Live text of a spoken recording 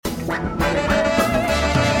I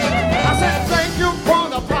said thank you for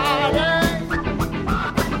the party,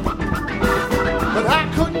 but I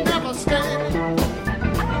could never stay.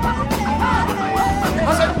 I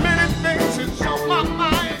said many things is on my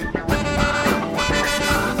mind,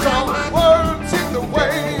 some words in the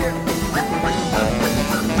way.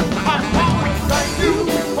 I want to thank you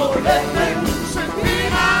for letting me be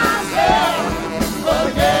myself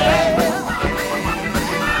again.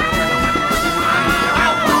 I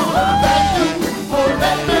want to thank you for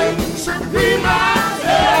letting me be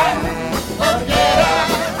myself again.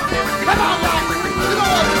 Come on, y'all. Come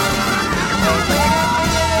on.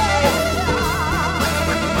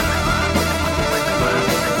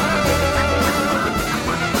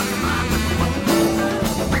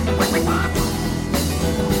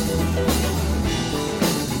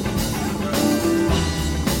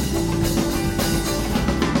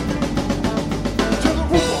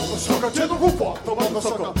 To the roof off the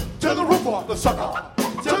sucker, to the roof off the sucker,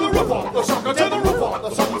 to the roof off the sucker, to the roof off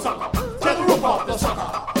the sucker, to the roof off the sucker,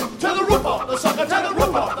 to the roof off the sucker, to the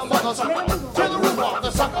roof off the mother sucker, to the roof off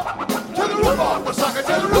the sucker, to the roof off the sucker,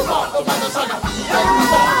 to the roof off the mother sucker, to the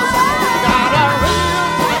roof off the sucker. Got a real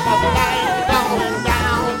type of light going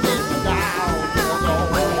down, down, there's a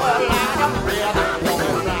whole lot of rhythm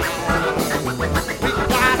going round. We got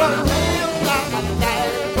a real type of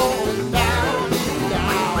light going down,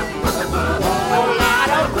 down, there's a whole lot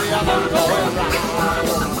of rhythm going round.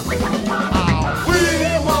 We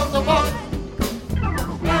want the fun,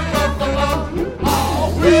 we want the fun,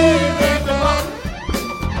 we need the fun,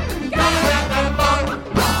 gotta have the fun.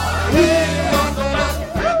 We want the fun,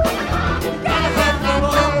 gotta have the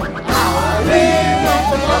fun. We want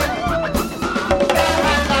the fun, gotta have the fun.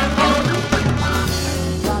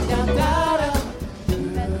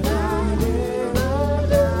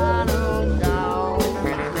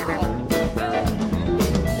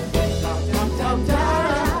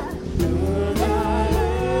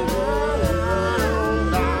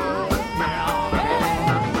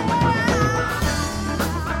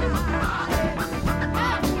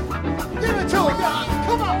 Give it to him, y'all.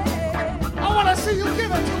 Come on. I want to see you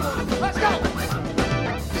give it to him. Let's go.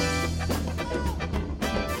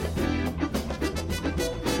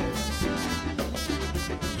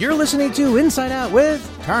 You're listening to Inside Out with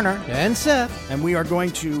Turner. and Seth. And we are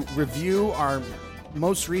going to review our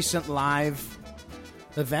most recent live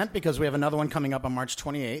event because we have another one coming up on March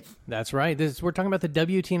 28th. That's right. We're talking about the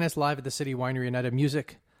WTNS Live at the City Winery Night of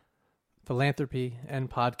Music, Philanthropy, and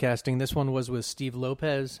Podcasting. This one was with Steve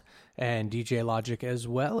Lopez and DJ Logic, as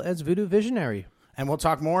well as Voodoo Visionary. And we'll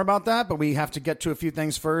talk more about that, but we have to get to a few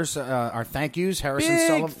things first. Our thank yous. Harrison Big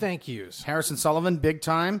Sullivan. thank yous. Harrison Sullivan, big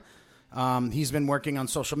time. He's been working on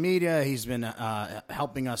social media. He's been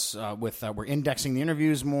helping us with we're indexing the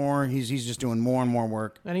interviews more. He's just doing more and more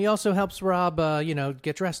work. And he also helps Rob,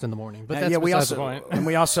 get dressed in the morning. But that's yeah, we besides the also point. and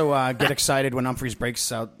we also get excited when Humphreys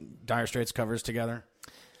breaks out Dire Straits covers together.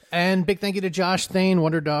 And big thank you to Josh Thane,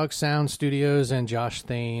 Wonder Dog Sound Studios, and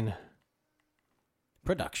JoshThane.com.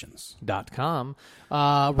 Productions. By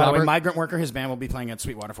By the way, Migrant Worker, his band will be playing at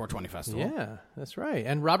Sweetwater 420 Festival. Yeah, that's right.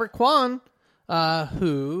 And Robert Kwan,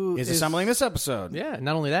 who is assembling this episode. Yeah,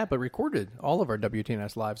 not only that, but recorded all of our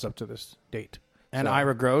WTNS lives up to this date. And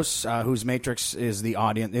Ira Gross, whose Matrix is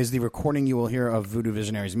the recording you will hear of Voodoo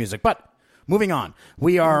Visionary's music. But moving on,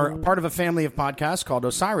 we are part of a family of podcasts called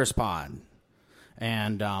Osiris Pod.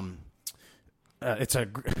 And it's a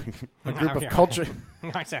group of culture,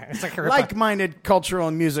 like-minded cultural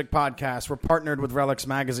and music podcasts. We're partnered with Relics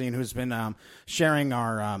Magazine, who's been sharing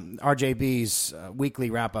our RJB's weekly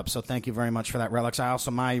wrap-up. So thank you very much for that, Relics.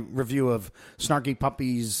 My review of Snarky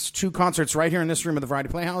Puppy's 2 concerts right here in this room of the Variety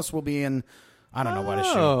Playhouse will be in, I don't know what issue.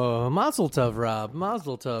 Oh, Mazel Tov, Rob.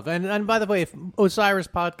 Mazel Tov. And by the way, Osiris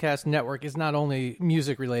Podcast Network is not only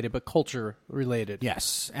music-related, but culture-related.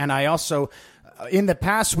 Yes. And I also... in the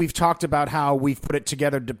past, we've talked about how we've put it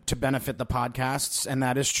together to benefit the podcasts, and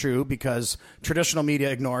that is true because traditional media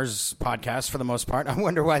ignores podcasts for the most part. I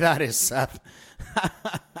wonder why that is, Seth.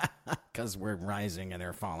 Because we're rising and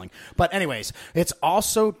they're falling. But anyways, it's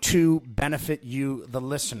also to benefit you, the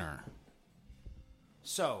listener.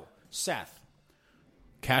 So, Seth,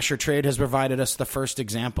 Cash or Trade has provided us the first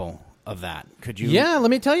example of that. Could you? Yeah, let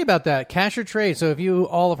me tell you about that. Cash or Trade. So if you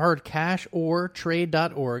all have heard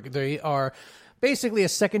cashortrade.org, they are basically a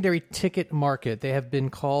secondary ticket market. They have been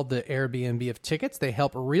called the Airbnb of tickets. They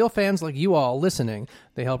help real fans like you all listening.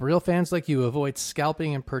 They help real fans like you avoid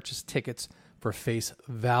scalping and purchase tickets for face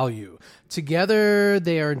value. Together,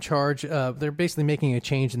 they are in charge. They're basically making a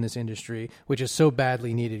change in this industry, which is so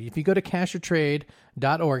badly needed. If you go to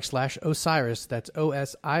cashyourtrade.org/Osiris, that's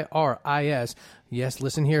OSIRIS. Yes,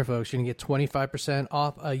 listen here, folks. You're going to get 25%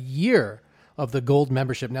 off a year of the gold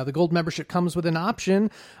membership. Now, the gold membership comes with an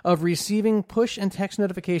option of receiving push and text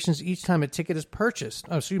notifications each time a ticket is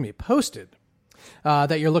posted.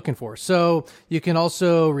 That you're looking for. So you can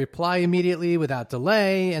also reply immediately without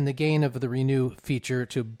delay, and the gain of the renew feature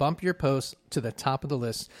to bump your posts to the top of the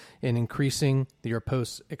list in increasing your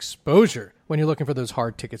post's exposure when you're looking for those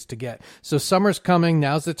hard tickets to get. So summer's coming.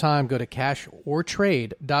 Now's the time. Go to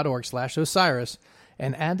cashyourtrade.org/Osiris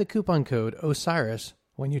and add the coupon code Osiris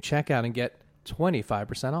when you check out and get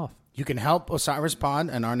 25% off. You can help Osiris Pod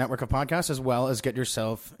and our network of podcasts, as well as get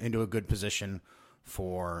yourself into a good position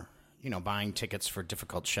for buying tickets for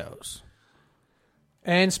difficult shows.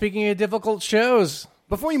 And speaking of difficult shows,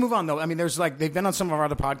 before you move on, though, I mean, they've been on some of our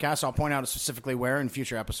other podcasts. I'll point out specifically where in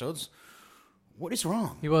future episodes. What is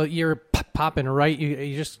wrong? Well, you're popping right.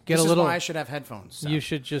 You just get this a little. This is why I should have headphones. So. You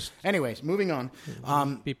should just. Anyways, moving on.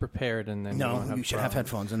 Be prepared, and then you should have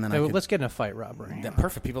headphones, and then let's get in a fight, Rob.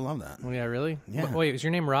 Perfect. People love that. Oh, yeah, really? Yeah. Wait, is your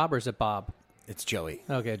name Rob or is it Bob? It's Joey.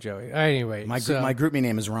 Okay, Joey. Anyway, my group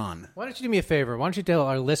name is Ron. Why don't you do me a favor? Why don't you tell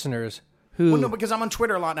our listeners who? Well, no, because I'm on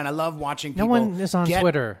Twitter a lot, and I love watching people. No one is on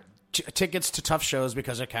Twitter. Tickets to tough shows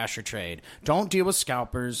because of Cash or Trade. Don't deal with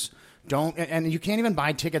scalpers. And you can't even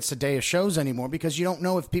buy tickets the day of shows anymore because you don't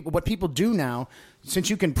know if what people do now, since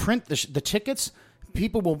you can print the tickets,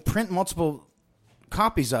 people will print multiple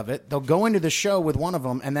copies of it. They'll go into the show with one of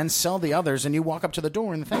them and then sell the others, and you walk up to the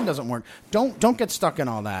door and the thing doesn't work. Don't get stuck in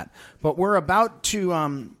all that. But we're about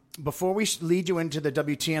to, before we lead you into the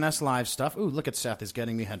WTNS live stuff, ooh, look at Seth is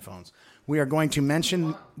getting me headphones. We are going to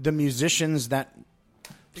mention the musicians that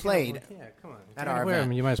played at our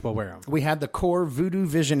event. You might as well wear them. We had the core Voodoo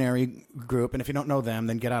Visionary group, and if you don't know them,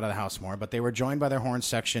 then get out of the house more. But they were joined by their horn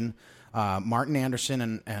section, Martin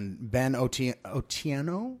Anderson and Ben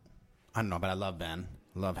Otieno. I don't know, but I love Ben.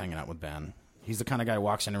 Love hanging out with Ben. He's the kind of guy who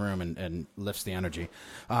walks in a room and lifts the energy.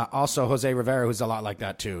 Also, Jose Rivera, who's a lot like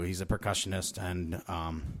that, too. He's a percussionist and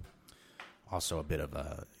also a bit of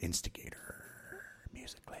an instigator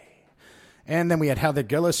musically. And then we had Heather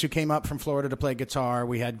Gillis, who came up from Florida to play guitar.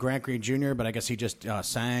 We had Grant Green Jr., but I guess he just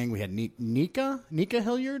sang. We had Nika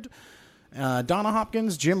Hilliard, Donna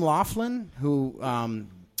Hopkins, Jim Laughlin, who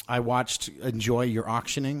I watched enjoy your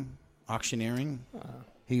auctioneering.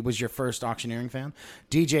 He was your first auctioneering fan.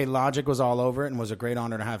 DJ Logic was all over it and was a great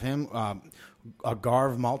honor to have him.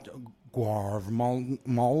 Garv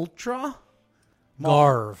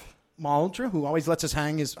Maltra, who always lets us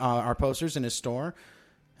hang our posters in his store.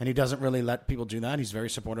 And he doesn't really let people do that. He's very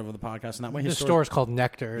supportive of the podcast in that way. The store is called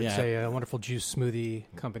Nectar. It's a wonderful juice smoothie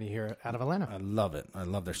company here out of Atlanta. I love it. I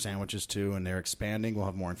love their sandwiches, too, and they're expanding. We'll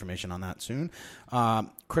have more information on that soon.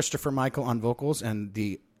 Christopher Michael on vocals and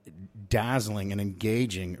the dazzling and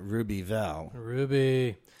engaging Ruby Vell.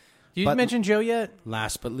 Ruby. Did you mention Joe yet?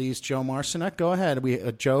 Last but least, Joe Marcinek. Go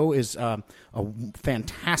ahead. Joe is a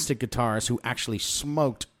fantastic guitarist who actually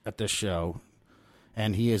smoked at this show.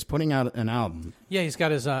 And he is putting out an album. Yeah, he's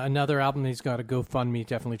got his another album. He's got a GoFundMe.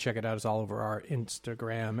 Definitely check it out. It's all over our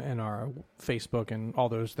Instagram and our Facebook and all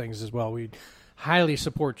those things as well. We highly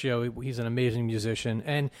support Joe. He's an amazing musician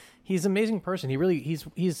and he's an amazing person. He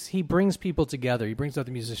brings people together. He brings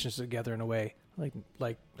other musicians together in a way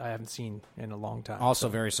like I haven't seen in a long time. Also,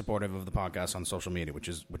 very supportive of the podcast on social media, which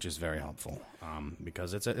is very helpful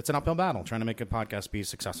because it's an uphill battle trying to make a podcast be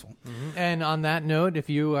successful. Mm-hmm. And on that note, if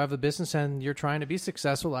you have a business and you're trying to be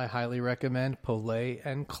successful, I highly recommend Polay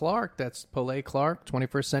and Clark. That's Polay Clark,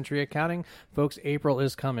 21st Century Accounting, folks. April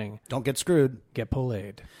is coming. Don't get screwed. Get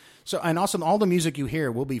Polayed. So, and also all the music you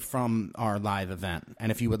hear will be from our live event.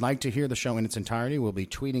 And if you would like to hear the show in its entirety, we'll be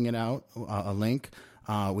tweeting it out, a link.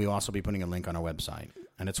 We'll also be putting a link on our website,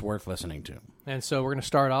 and it's worth listening to. And so we're going to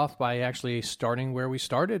start off by actually starting where we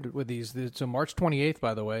started with these. So March 28th,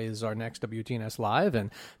 by the way, is our next WTNS Live,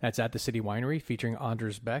 and that's at the City Winery featuring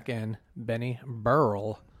Anders Beck and Benny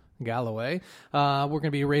Burrell Galloway. We're going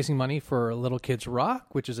to be raising money for Little Kids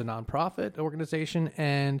Rock, which is a nonprofit organization,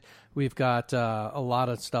 and we've got a lot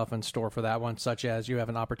of stuff in store for that one, such as you have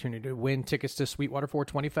an opportunity to win tickets to Sweetwater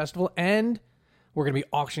 420 Festival, and we're going to be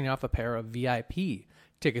auctioning off a pair of VIP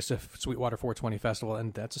tickets to Sweetwater 420 Festival,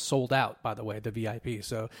 and that's sold out, by the way, the VIP.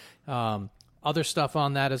 So other stuff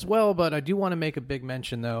on that as well, but I do want to make a big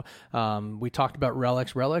mention, though. We talked about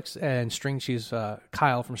Relics, and String Cheese,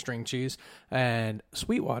 Kyle from String Cheese, and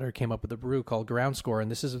Sweetwater came up with a brew called Ground Score,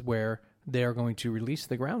 and this is where they are going to release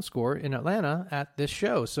the ground score in Atlanta at this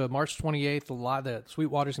show. So March 28th, the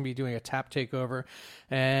Sweetwater's going to be doing a tap takeover.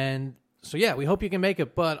 And so, yeah, we hope you can make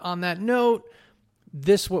it. But on that note,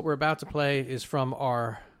 what we're about to play is from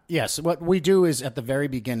our... Yes, what we do is at the very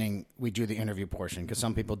beginning, we do the interview portion because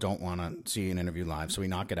some people don't want to see an interview live, so we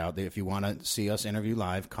knock it out. If you want to see us interview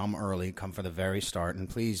live, come early, come for the very start, and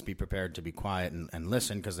please be prepared to be quiet and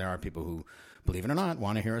listen because there are people who, believe it or not,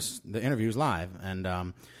 want to hear us the interviews live.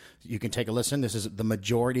 And you can take a listen. This is the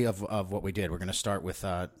majority of what we did. We're going to start with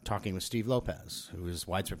talking with Steve Lopez, who is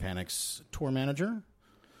Widespread Panic's tour manager.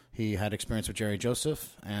 He had experience with Jerry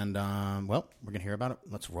Joseph, and, we're going to hear about it.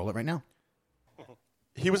 Let's roll it right now.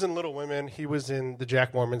 He was in Little Women. He was in the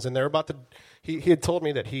Jack Mormons, and they're about to. He had told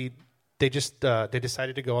me that they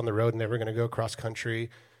decided to go on the road, and they were going to go cross country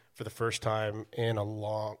for the first time in a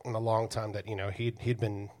long time. That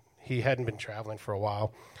he hadn't been traveling for a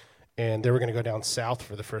while, and they were going to go down south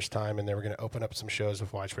for the first time, and they were going to open up some shows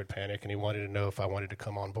with Widespread Panic, and he wanted to know if I wanted to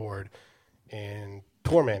come on board and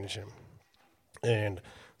tour manage him. And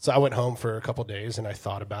so I went home for a couple days, and I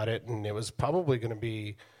thought about it, and it was probably going to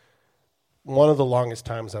be one of the longest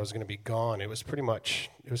times I was going to be gone. It was for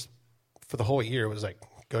the whole year. It was like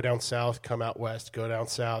go down south, come out west, go down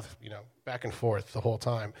south, back and forth the whole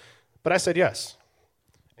time. But I said yes.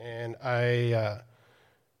 And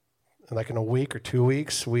like in a week or 2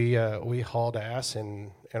 weeks, we hauled ass,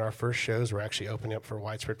 and our first shows were actually opening up for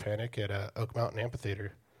Widespread Panic at Oak Mountain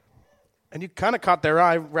Amphitheater. And you kind of caught their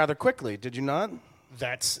eye rather quickly, did you not?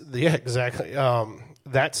 Exactly.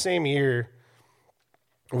 That same year,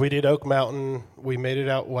 we did Oak Mountain. We made it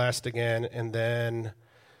out west again, and then,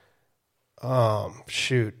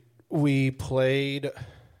 we played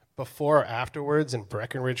before or afterwards in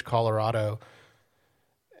Breckenridge, Colorado.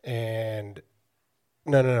 And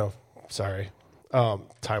no, sorry,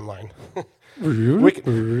 timeline.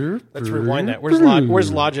 Let's rewind that.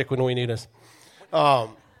 Where's Logic when we need us?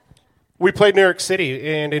 We played New York City,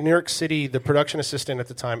 and in New York City, the production assistant at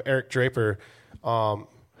the time, Eric Draper,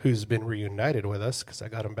 who's been reunited with us because I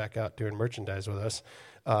got him back out doing merchandise with us,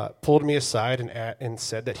 pulled me aside and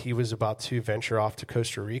said that he was about to venture off to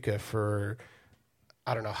Costa Rica for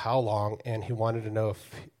I don't know how long, and he wanted to know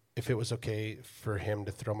if it was okay for him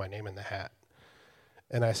to throw my name in the hat.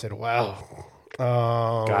 And I said, wow.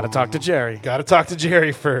 Got to talk to Jerry. Got to talk to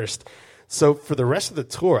Jerry first. So for the rest of the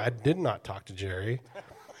tour, I did not talk to Jerry.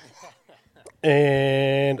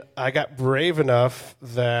 And I got brave enough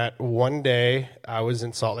that one day I was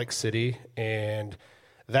in Salt Lake City, and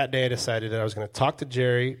that day I decided that I was going to talk to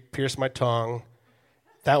Jerry, pierce my tongue.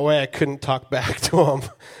 That way I couldn't talk back to him,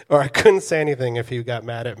 or I couldn't say anything if he got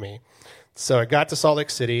mad at me. So I got to Salt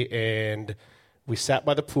Lake City, and we sat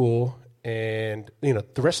by the pool, and the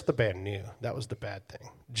rest of the band knew. That was the bad thing.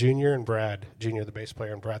 Junior, the bass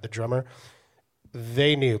player, and Brad, the drummer,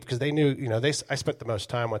 they knew because they knew, I spent the most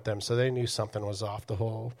time with them, so they knew something was off the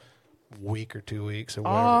whole week or 2 weeks. Or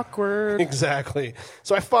whatever. Awkward. Exactly.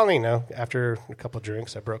 So I finally, after a couple of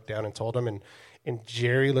drinks, I broke down and told him, and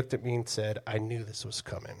Jerry looked at me and said, I knew this was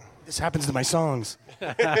coming. This happens to my songs.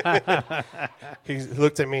 He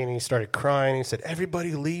looked at me and he started crying. He said,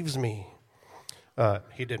 everybody leaves me.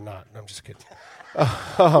 He did not. I'm just kidding.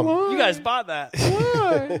 You guys bought that. Why?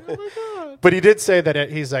 Oh, my God. But he did say that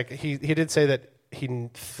he did say that he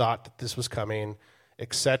thought that this was coming,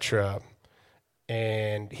 etc.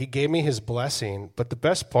 And he gave me his blessing. But the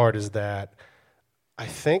best part is that I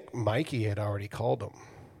think Mikey had already called him.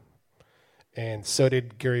 And so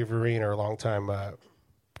did Gary Vereen, our longtime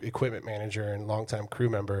equipment manager and longtime crew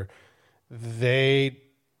member. They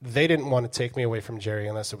didn't want to take me away from Jerry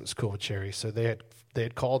unless it was cool with Jerry. So they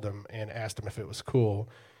had called him and asked him if it was cool.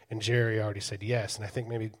 And Jerry already said yes. And I think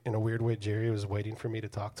maybe in a weird way, Jerry was waiting for me to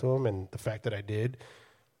talk to him. And the fact that I did,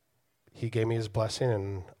 he gave me his blessing,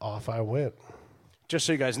 and off I went. Just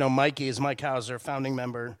so you guys know, Mikey is Mike Hauser, founding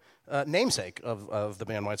member, namesake of the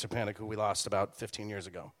band Widespread Panic, who we lost about 15 years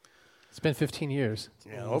ago. It's been 15 years.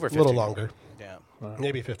 Yeah, over 15. A little longer. Yeah. Wow.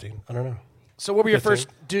 Maybe 15. I don't know. So what were your 15. first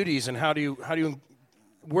duties, and how do you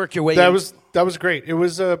work your way That in? was great. It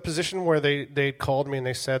was a position where they called me and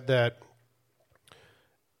they said that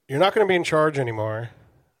you're not going to be in charge anymore.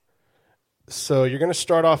 So you're going to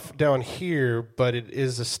start off down here, but it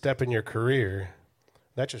is a step in your career.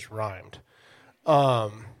 That just rhymed.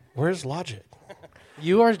 Where's Logic?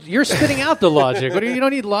 You're spitting out the logic. You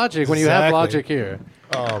don't need logic when you have Exactly. logic here.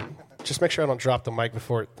 Just make sure I don't drop the mic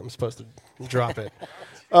before I'm supposed to drop it.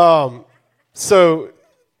 So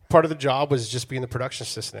part of the job was just being the production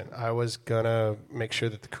assistant. I was gonna make sure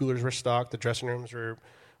that the coolers were stocked, the dressing rooms were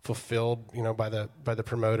fulfilled, by the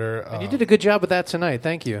promoter. And you did a good job with that tonight.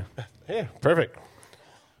 Thank you. Yeah, perfect.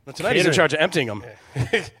 Well, tonight he's in charge of emptying them.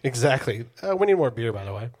 Exactly. We need more beer, by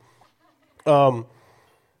the way.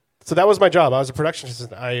 So that was my job. I was a production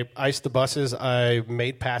assistant. I iced the buses. I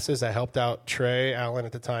made passes. I helped out Trey Allen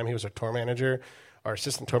at the time. He was our tour manager. Our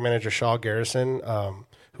assistant tour manager, Shaw Garrison,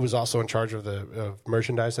 who was also in charge of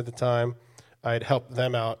merchandise at the time. I'd help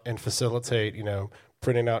them out and facilitate,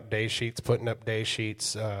 printing out day sheets, putting up day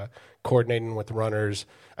sheets, coordinating with runners.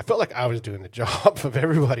 I felt like I was doing the job of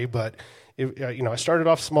everybody, but I started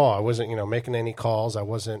off small. I wasn't, making any calls. I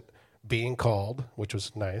wasn't being called, which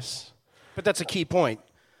was nice. But that's a key point.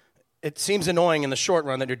 It seems annoying in the short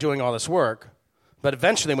run that you're doing all this work, but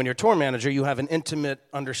eventually when you're tour manager, you have an intimate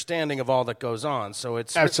understanding of all that goes on. So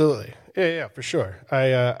it's absolutely, yeah, for sure.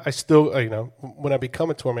 I still, when I become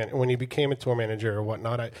a tour manager, when you became a tour manager or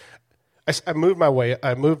whatnot, I moved my way.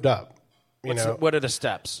 I moved up. What are the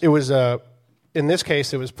steps? It was in this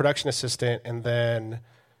case, it was production assistant, and then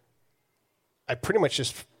I pretty much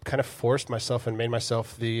just kind of forced myself and made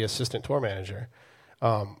myself the assistant tour manager.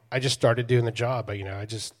 I just started doing the job. I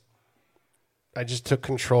just took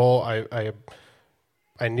control.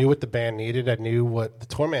 I knew what the band needed. I knew what the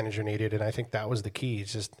tour manager needed, and I think that was the key.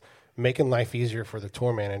 It's just making life easier for the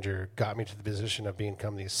tour manager got me to the position of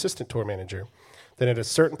becoming the assistant tour manager. Then at a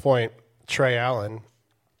certain point, Trey Allen,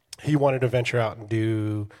 he wanted to venture out and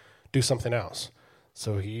do something else.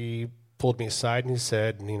 So he pulled me aside and he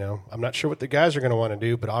said, I'm not sure what the guys are going to want to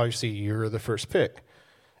do, but obviously you're the first pick.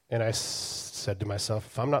 And I said to myself,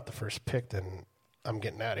 if I'm not the first pick, then I'm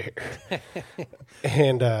getting out of here.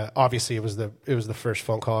 And obviously it was the first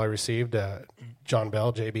phone call I received. John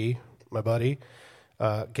Bell, JB, my buddy,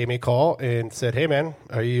 gave me a call and said, "Hey man,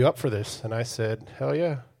 are you up for this?" And I said, "Hell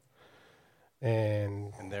yeah."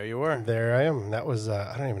 And there you were. There I am. That was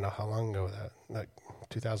I don't even know how long ago that, like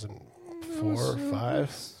 2004 or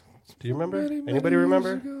 5. Do you remember? Anybody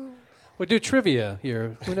remember? We'll do trivia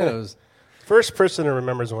here. Who knows? First person who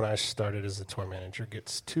remembers when I started as the tour manager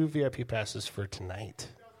gets 2 VIP passes for tonight.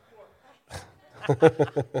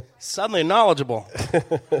 Suddenly knowledgeable.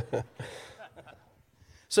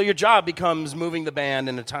 So your job becomes moving the band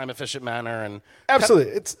in a time-efficient manner, and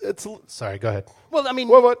absolutely. It's. Sorry, go ahead. Well, I mean,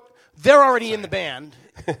 what? They're already in the band.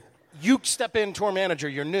 You step in, tour manager.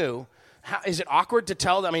 You're new. Is it awkward to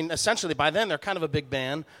tell? I mean, essentially, by then they're kind of a big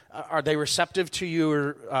band. Are they receptive to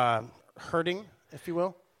you hurting, if you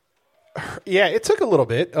will? Yeah, it took a little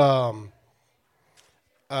bit.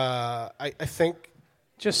 I think.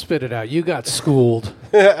 Just spit it out. You got schooled.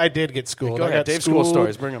 I did get schooled. Go ahead, Dave. School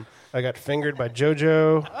stories. Bring them. I got fingered by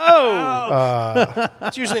JoJo. Oh!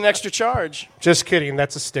 It's usually an extra charge. Just kidding.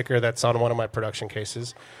 That's a sticker that's on one of my production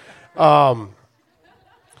cases.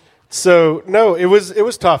 So, no, it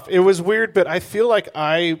was tough. It was weird, but I feel like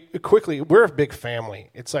we're a big family.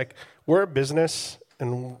 It's like we're a business,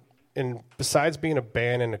 and besides being a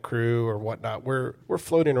band and a crew or whatnot, we're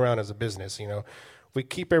floating around as a business,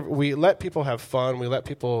 We let people have fun. We let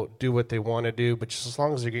people do what they want to do, but just as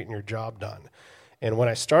long as they're getting your job done. And when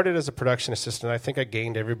I started as a production assistant, I think I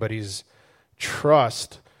gained everybody's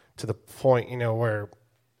trust to the point, where,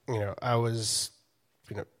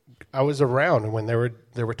 I was around when they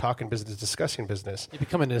were talking business, discussing business. You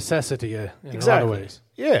become a necessity in exactly. a lot of ways.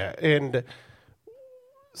 Yeah, and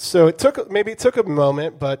so it took a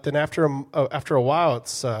moment, but then after a while,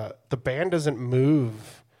 it's the band doesn't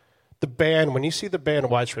move. The band, when you see the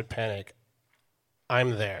band Widespread Panic,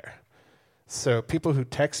 I'm there. So people who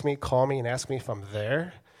text me, call me, and ask me if I'm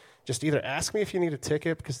there, just either ask me if you need a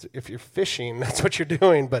ticket, because if you're fishing, that's what you're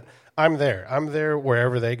doing. But I'm there. I'm there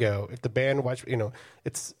wherever they go. If the band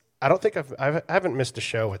it's. I don't think I haven't missed a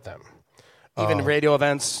show with them. Even radio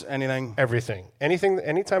events, anything. Everything,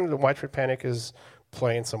 anytime the Widespread Panic is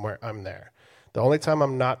playing somewhere, I'm there. The only time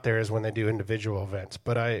I'm not there is when they do individual events.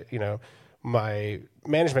 But my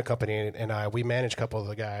management company and we manage a couple of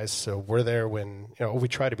the guys, so we're there when, we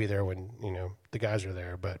try to be there when, the guys are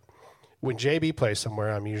there. But when JB plays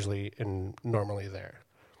somewhere, I'm usually normally there.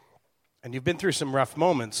 And you've been through some rough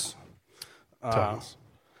moments. Tons.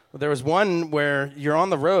 There was one where you're on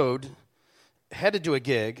the road, headed to a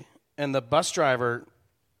gig, and the bus driver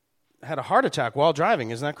had a heart attack while driving.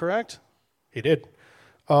 Isn't that correct? He did.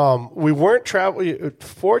 We weren't traveling,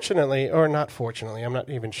 fortunately, or not fortunately, I'm not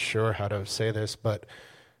even sure how to say this, but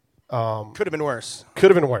could have been worse.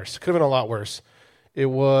 Could have been worse. Could have been a lot worse. It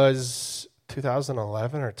was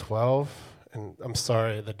 2011 or 12, and I'm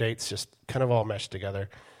sorry, the dates just kind of all meshed together.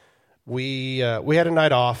 We had a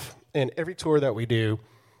night off, and every tour that we do,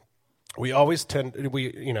 we always try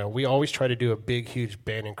to do a big, huge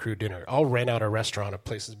band and crew dinner. I'll rent out a restaurant, a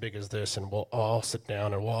place as big as this, and we'll all sit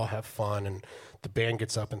down and we'll all have fun. And the band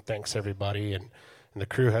gets up and thanks everybody. And and the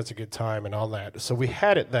crew has a good time and all that. So we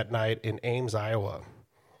had it that night in Ames, Iowa,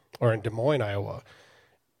 or in Des Moines, Iowa.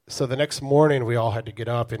 So the next morning we all had to get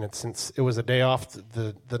up, and since it was a day off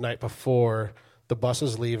the night before, the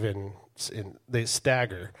buses leave they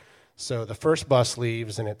stagger. So the first bus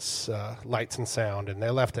leaves, and it's lights and sound, and they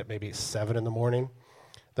left at maybe 7 in the morning.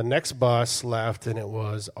 The next bus left, and it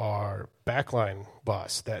was our backline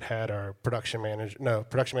bus that had our production manager. No,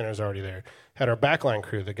 production manager was already there. Had our backline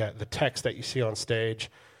crew, the techs that you see on stage,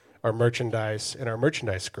 our merchandise, and our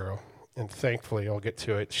merchandise girl. And thankfully, I'll get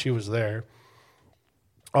to it, she was there.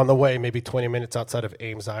 On the way, maybe 20 minutes outside of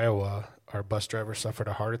Ames, Iowa, our bus driver suffered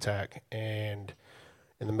a heart attack, and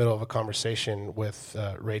in the middle of a conversation with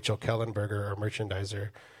Rachel Kellenberger, our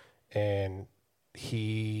merchandiser, and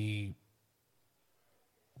he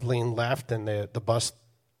leaned left, and the bus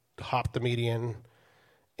hopped the median,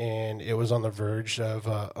 and it was on the verge of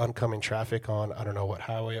oncoming traffic on, I don't know what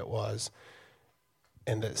highway it was.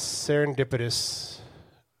 And the serendipitous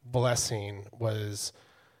blessing was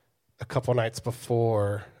a couple nights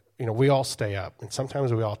before, we all stay up, and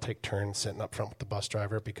sometimes we all take turns sitting up front with the bus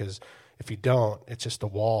driver, because if you don't, it's just a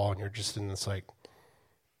wall, and you're just in this like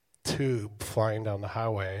tube flying down the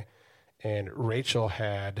highway. And Rachel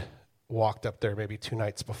had walked up there maybe 2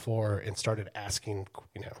 nights before and started asking,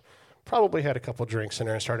 probably had a couple drinks in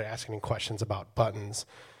her and started asking him questions about buttons.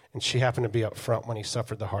 And she happened to be up front when he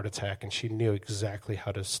suffered the heart attack, and she knew exactly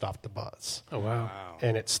how to stop the bus. Oh, wow.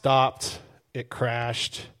 And it stopped. It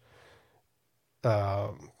crashed.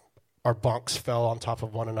 Our bunks fell on top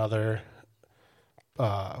of one another.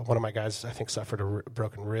 One of my guys, I think, suffered a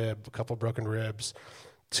broken rib, a couple broken ribs.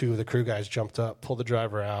 2 of the crew guys jumped up, pulled the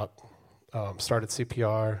driver out, started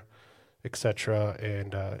CPR, etc.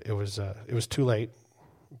 And it was too late,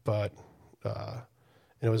 but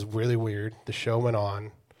it was really weird. The show went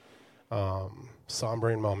on,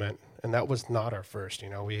 sombering moment, and that was not our first.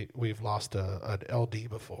 We've lost an LD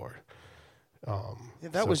before.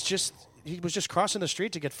 He was just crossing the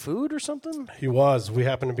street to get food or something? He was. We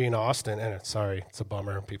happened to be in Austin, and it's a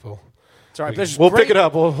bummer, people. It's all right. We'll pick it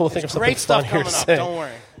up. We'll think of something great stuff fun here coming to up. say. Don't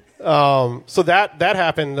worry. So that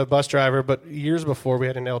happened, the bus driver, but years before we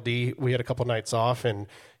had an LD, we had a couple nights off, and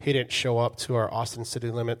he didn't show up to our Austin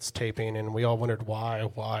City Limits taping, and we all wondered why.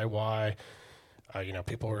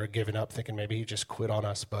 People were giving up, thinking maybe he just quit on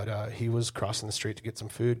us, but he was crossing the street to get some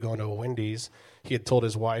food, going to a Wendy's. He had told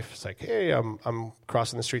his wife, it's like, hey, I'm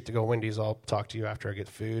crossing the street to go Wendy's. I'll talk to you after I get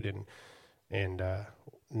food, and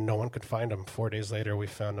no one could find him. 4 days later, we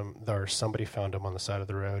found him, or somebody found him on the side of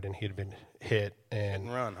the road, and he had been hit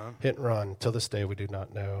and run, huh? Hit and run. Till this day, we do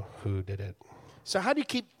not know who did it. So how do you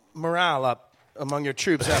keep morale up among your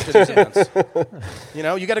troops after these events?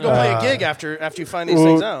 You got to go play a gig after you find these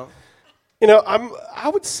things out. I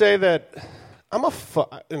would say that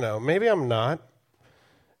maybe I'm not.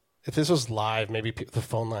 If this was live, maybe the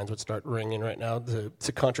phone lines would start ringing right now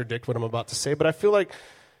to contradict what I'm about to say. But I feel like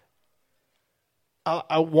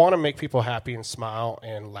I want to make people happy and smile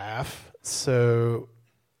and laugh. So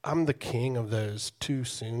I'm the king of those too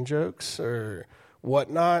soon jokes or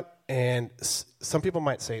whatnot. And some people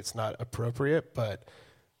might say it's not appropriate, but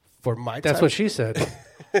for my That's what she said.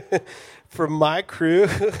 For my crew,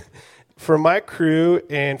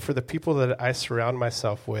 and for the people that I surround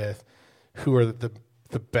myself with, who are the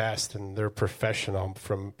best and they're professional,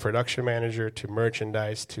 from production manager to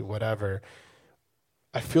merchandise to whatever,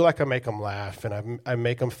 I feel like I make them laugh and I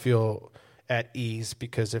make them feel at ease,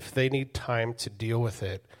 because if they need time to deal with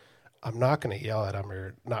it, I'm not going to yell at them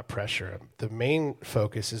or not pressure them. The main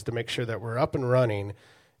focus is to make sure that we're up and running,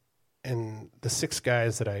 and the 6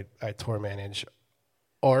 guys that I tour manage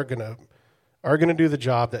are gonna do the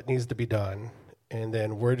job that needs to be done, and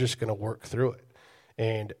then we're just gonna work through it.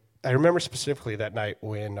 And I remember specifically that night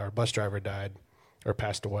when our bus driver died or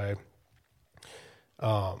passed away.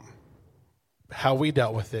 How we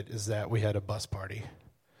dealt with it is that we had a bus party,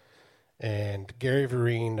 and Gary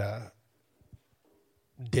Vereen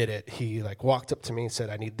did it. He walked up to me and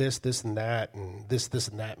said, "I need this, this, and that," and this,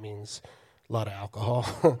 and that means a lot of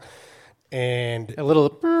alcohol, and A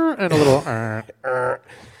little and a little.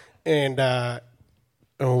 And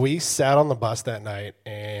we sat on the bus that night,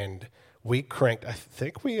 and we cranked. I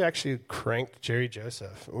think we actually cranked Jerry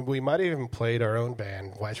Joseph. We might have even played our own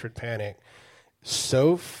band, Widespread Panic,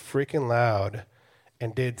 so freaking loud,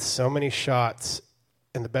 and did so many shots.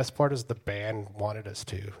 And the best part is the band wanted us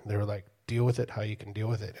to. They were like, "Deal with it how you can deal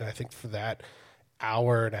with it." And I think for that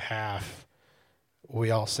hour and a half,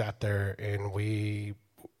 we all sat there and we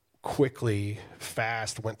quickly,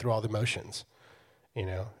 fast went through all the motions.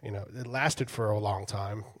 It lasted for a long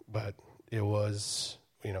time, but it was,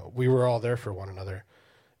 we were all there for one another,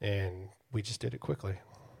 and we just did it quickly.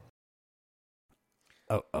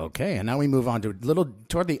 Oh, okay, and now we move on to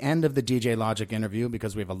toward the end of the DJ Logic interview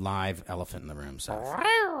because we have a live elephant in the room, Seth.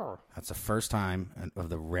 That's the first time of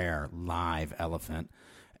the rare live elephant,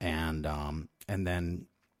 and then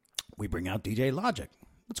we bring out DJ Logic.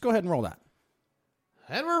 Let's go ahead and roll that.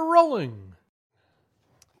 And we're rolling.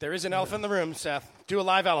 There is an elephant in the room, Seth. Do a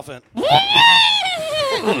live elephant.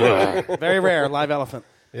 Very rare, live elephant.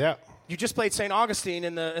 Yeah. You just played St. Augustine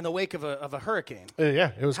in the wake of a hurricane.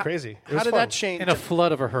 Yeah, it was crazy. It How was did fun. that change? In a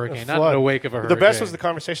flood of a hurricane, not Flood. in the wake of a hurricane. The best was the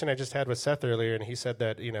conversation I just had with Seth earlier, and he said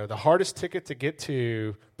that the hardest ticket to get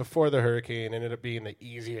to before the hurricane ended up being the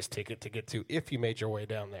easiest ticket to get to if you made your way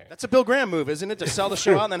down there. That's a Bill Graham move, isn't it? To sell the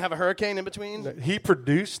show out and then have a hurricane in between? He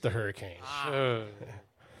produced the hurricane.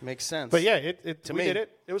 Makes sense. But yeah, we me. did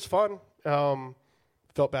it. It was fun.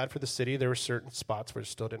 Felt bad for the city. There were certain spots where it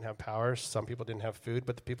still didn't have power. Some people didn't have food,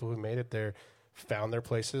 but the people who made it there found their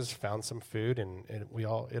places, found some food, and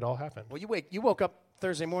it all happened. Well, you woke up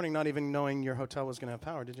Thursday morning not even knowing your hotel was going to have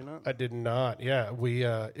power, did you not? I did not. Yeah,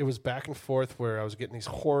 it was back and forth where I was getting these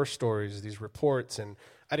horror stories, these reports, and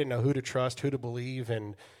I didn't know who to trust, who to believe,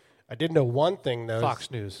 and I did know one thing though.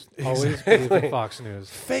 Fox News. Always believe in Fox News.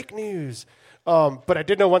 Fake news. But I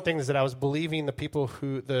did know one thing is that I was believing the people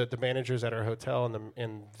who the managers at our hotel,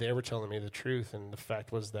 and they were telling me the truth. And the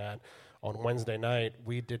fact was that on Wednesday night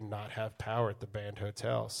we did not have power at the band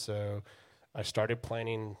hotel, so I started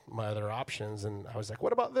planning my other options, and I was like,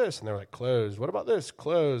 what about this? And they were like, closed. What about this?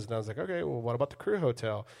 Closed. And I was like, okay, well, what about the crew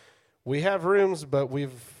hotel? We have rooms, but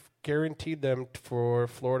we've guaranteed them for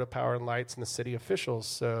Florida Power and Lights and the city officials,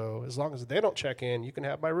 so as long as they don't check in, you can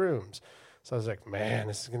have my rooms. So I was like, man,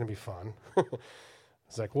 this is going to be fun.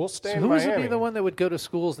 It's like, we'll stay in Who Miami. would be the one that would go to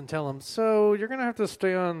schools and tell them, so you're going to have to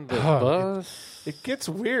stay on the bus? It gets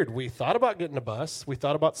weird. We thought about getting a bus. We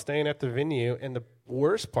thought about staying at the venue. And the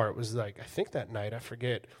worst part was, like, I think that night, I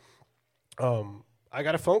forget, I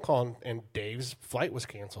got a phone call, and Dave's flight was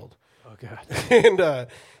canceled. Oh, God. And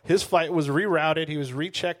his flight was rerouted. He was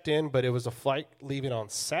rechecked in, but it was a flight leaving on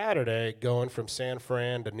Saturday going from San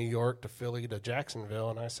Fran to New York to Philly to Jacksonville.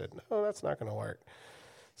 And I said, no, that's not going to work.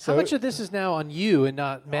 So How much of this is now on you and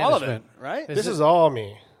not management? All of it, right? This is all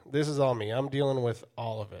me. This is all me. I'm dealing with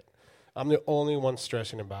all of it. I'm the only one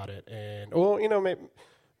stressing about it. And, well,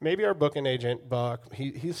 maybe our booking agent, Buck,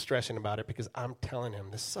 he's stressing about it because I'm telling him,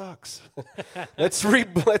 this sucks. let's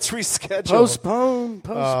reschedule.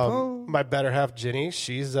 Postpone. My better half, Jenny,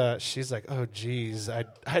 she's like, oh, geez, I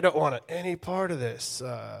don't want any part of this.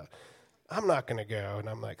 I'm not going to go. And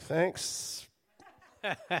I'm like, thanks,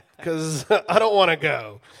 because I don't want to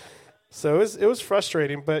go. So it was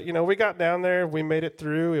frustrating, but, we got down there. We made it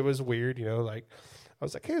through. It was weird, I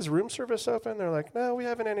was like, hey, is room service open? They're like, no, we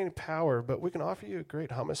haven't had any power, but we can offer you a great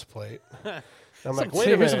hummus plate. And I'm like, wait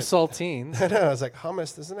a Here's minute. some saltines. I know. I was like,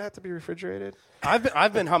 hummus, doesn't it have to be refrigerated?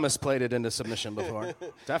 I've been hummus plated into submission before.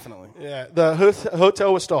 Definitely. Yeah. The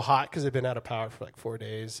hotel was still hot because it'd been out of power for like 4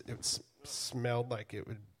 days. It smelled like it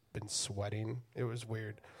had been sweating. It was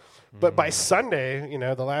weird. But by Sunday,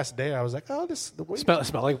 the last day, I was like, oh, it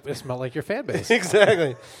Smell like your fan base.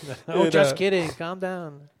 Exactly. Oh, just kidding. Calm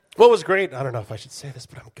down. What was great, I don't know if I should say this,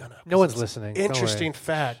 but I'm gonna. No one's listening. Don't Interesting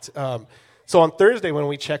fact. So on Thursday when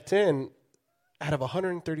we checked in, out of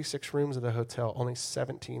 136 rooms at the hotel, only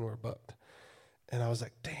 17 were booked. And I was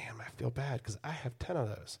like, damn, I feel bad because I have 10 of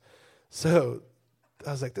those. So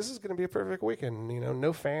I was like, this is going to be a perfect weekend,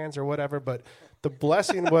 no fans or whatever. But the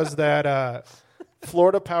blessing was that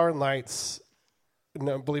Florida Power and Lights,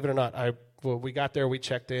 no, believe it or not, we got there, we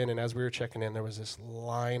checked in, and as we were checking in, there was this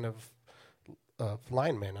line of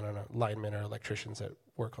linemen, I don't know, linemen or electricians that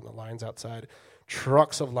work on the lines outside,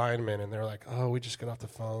 trucks of linemen, and they're like, oh, we just got off the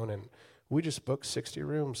phone, and we just booked 60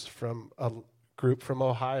 rooms from a group from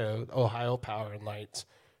Ohio Power and Lights,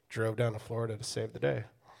 drove down to Florida to save the day.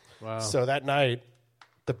 Wow. So that night,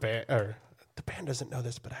 the band doesn't know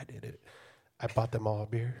this, but I did it. I bought them all a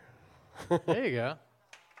beer. There you go.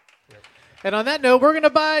 And on that note, we're going to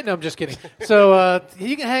buy... No, I'm just kidding. So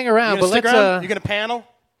you can hang around, but let's... You going to panel?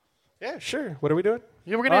 Yeah, sure. What are we doing?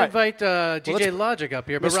 we're going to invite DJ Logic up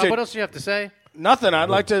here. But Rob, what else do you have to say? Nothing. I'd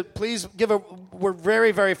like to please we're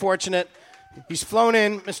very, very fortunate. He's flown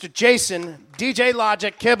in, Mr. Jason, DJ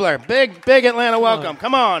Logic Kibler. Big Atlanta welcome.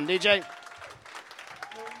 Come on, DJ.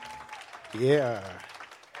 Yeah.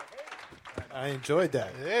 I enjoyed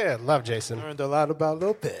that. Yeah, love Jason. Learned a lot about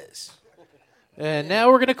Lopez. And now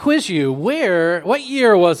we're going to quiz you. What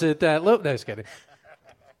year was it that... No, just kidding.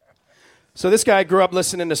 So this guy grew up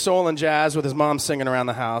listening to soul and jazz with his mom singing around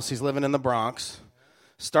the house. He's living in the Bronx.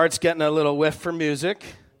 Starts getting a little whiff for music.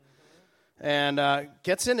 And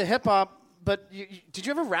gets into hip-hop. But did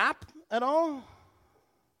you ever rap at all?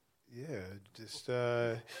 Yeah, just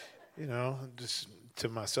just to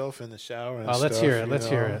myself in the shower. And let's stuff, hear it. you Let's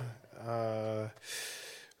hear it.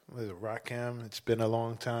 Was it Rockham? It's been a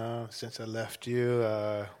long time since I left you.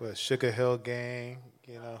 Sugar Hill Gang,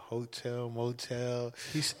 Hotel, Motel.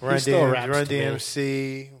 He Run still raps Run to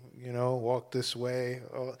me. DMC, Walk This Way.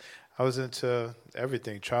 I was into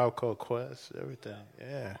everything. Tribe Called Quest, everything.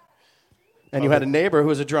 Yeah. And you had a neighbor who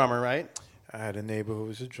was a drummer, right? I had a neighbor who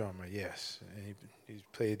was a drummer, yes. And he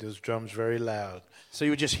played those drums very loud. So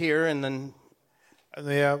you would just hear and then...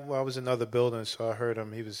 Yeah, well, I was in another building, so I heard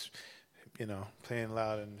him. He was, playing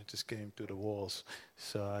loud and it just came through the walls.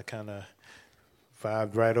 So I kind of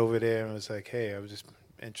vibed right over there and was like, hey, I was just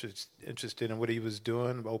interested in what he was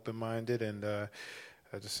doing, open-minded, and I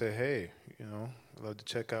just said, hey, I'd love to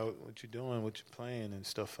check out what you're doing, what you're playing, and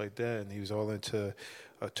stuff like that. And he was all into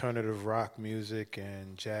alternative rock music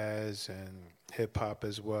and jazz and hip-hop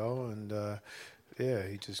as well. And,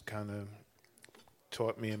 he just kind of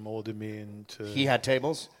taught me and molded me into... He had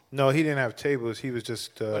tables? No, he didn't have tables. He was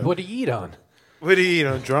just... What do you eat on? What do you eat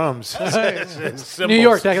on? Drums. New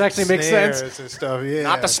York, that actually makes sense. Snares and stuff, yeah.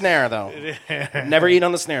 Not the snare, though. Never eat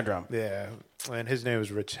on the snare drum. Yeah. And his name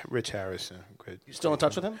was Rich Harrison. Great. You still in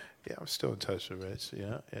touch with him? Yeah, I'm still in touch with Rich.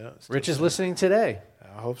 Yeah. Rich is listening today.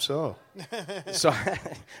 I hope so. So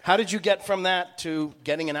how did you get from that to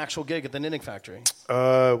getting an actual gig at the Knitting Factory?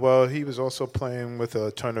 Well, he was also playing with an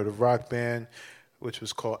alternative rock band, which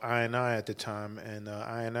was called I&I at the time. And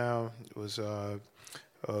I&I was a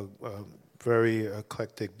very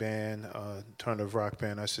eclectic band, alternative rock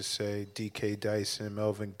band, I should say. D.K. Dyson,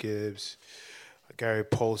 Melvin Gibbs, Gary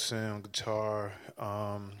Polson on guitar,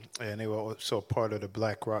 and they were also part of the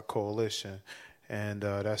Black Rock Coalition. And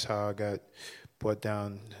that's how I got brought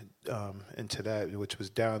down into that, which was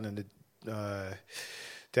down in the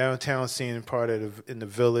downtown scene, part of in the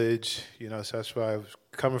Village. So that's why I was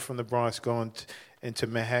coming from the Bronx, going into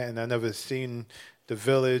Manhattan. I never seen the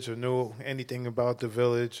Village or knew anything about the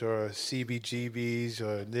Village or CBGBs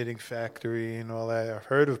or Knitting Factory and all that. I've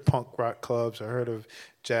heard of punk rock clubs. I heard of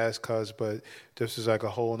jazz clubs, but this was like a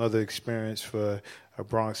whole other experience for a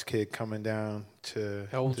Bronx kid coming down to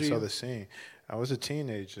this other scene. I was a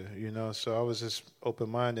teenager, so I was just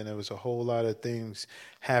open-minded. There was a whole lot of things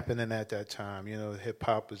happening at that time.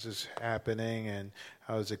 Hip-hop was just happening, and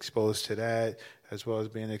I was exposed to that, as well as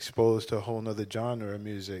being exposed to a whole other genre of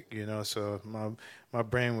music, So my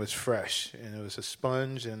brain was fresh, and it was a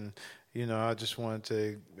sponge, and, I just wanted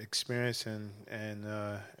to experience and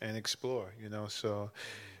explore, So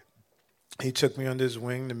he took me under his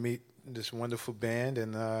wing to meet this wonderful band,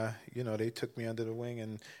 and, they took me under the wing,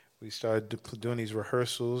 and we started doing these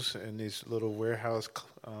rehearsals in these little warehouse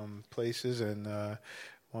places, and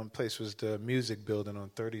one place was the Music Building on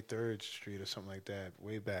 33rd Street or something like that,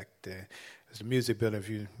 way back there. It's the Music Building. If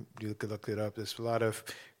you could look it up, there's a lot of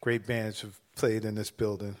great bands have played in this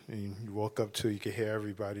building. And you walk up to, you can hear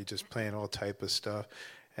everybody just playing all type of stuff.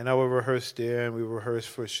 And I would rehearse there, and we rehearsed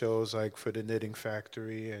for shows like for the Knitting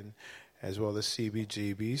Factory and as well as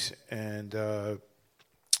CBGBs, and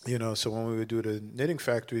so when we would do the Knitting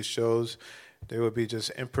Factory shows, they would be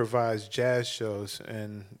just improvised jazz shows,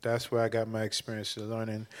 and that's where I got my experience of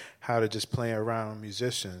learning how to just play around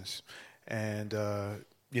musicians. And,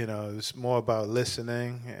 it was more about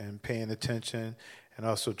listening and paying attention, and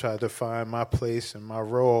also try to find my place and my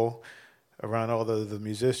role around all the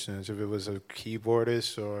musicians, if it was a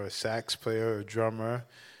keyboardist or a sax player or a drummer,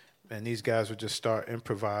 and these guys would just start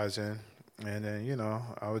improvising. And then,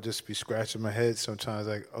 I would just be scratching my head sometimes,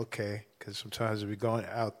 like, okay, because sometimes we'd be going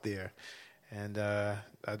out there. And I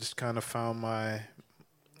just kind of found my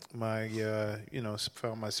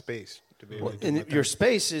space to be able to do and my your thing.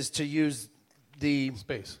 space is to use the...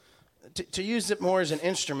 Space. To use it more as an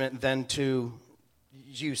instrument than to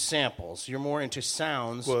use samples. You're more into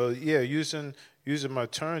sounds. Well, yeah, using my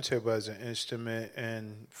turntable as an instrument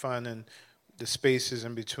and finding the spaces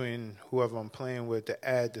in between whoever I'm playing with to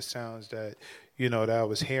add the sounds that that I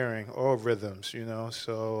was hearing, or rhythms,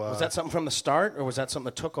 So was that something from the start, or was that something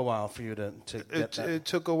that took a while for you to get that? It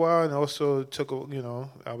took a while, and also took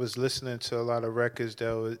I was listening to a lot of records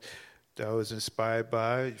that I was inspired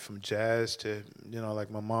by, from jazz to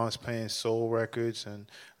like my mom's playing soul records, and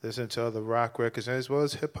listening to other rock records as well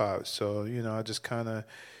as hip hop. So I just kind of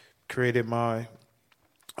created my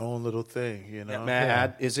own little thing, May I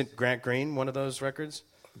add, isn't Grant Green one of those records?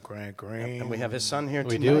 Grant Green. And we have his son here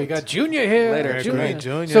We tonight. do. We got Junior here. Later, Grant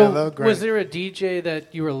Junior. So, I love Grant. was there a DJ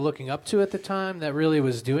that you were looking up to at the time that really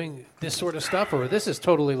was doing this sort of stuff, or this is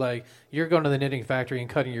totally like you're going to the Knitting Factory and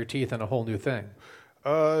cutting your teeth on a whole new thing?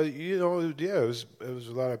 Yeah, it was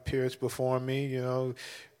a lot of peers before me,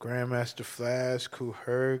 Grandmaster Flash, Kool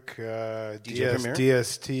Herc, DJ Premier.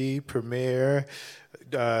 DST, Premier,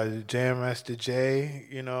 Jam Master Jay,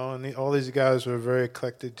 you know, and all these guys were very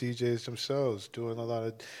eclectic DJs themselves, doing a lot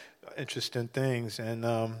of interesting things. And,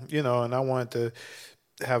 you know, and I wanted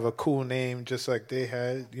to have a cool name just like they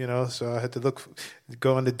had, you know, so I had to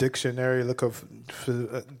go in the dictionary, look up,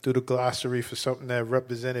 do the glossary for something that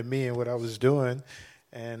represented me and what I was doing.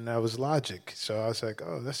 And I was Logic. So I was like,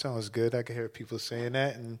 oh, that sounds good. I could hear people saying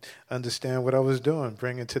that and understand what I was doing,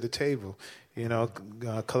 bringing to the table, you know,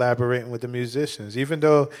 collaborating with the musicians. Even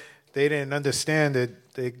though they didn't understand it,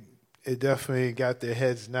 it definitely got their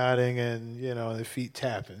heads nodding and, you know, their feet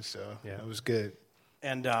tapping. So it was good.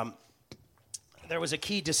 And there was a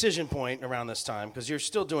key decision point around this time because you're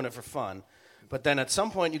still doing it for fun. But then at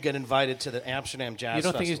some point you get invited to the Amsterdam Jazz Festival.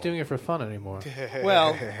 You don't think he's doing it for fun anymore?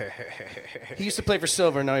 Well, he used to play for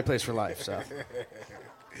Silver, now he plays for Life. So,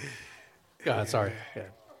 God, sorry. Yeah.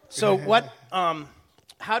 So what?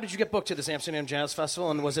 How did you get booked to this Amsterdam Jazz Festival?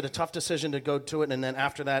 And was it a tough decision to go to it? And then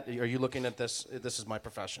after that, are you looking at this? This is my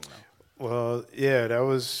profession now. Well, yeah, that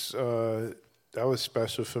was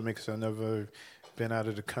special for me because I never been out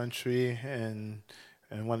of the country and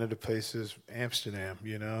one of the places, Amsterdam,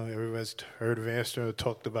 you know. Everybody's heard of Amsterdam,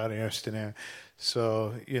 talked about Amsterdam.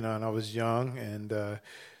 So, you know, and I was young, and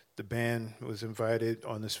the band was invited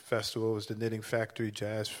on this festival. It was the Knitting Factory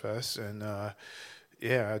Jazz Fest. And, I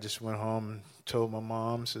just went home and told my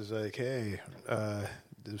mom, says like, hey,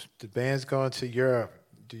 the band's going to Europe.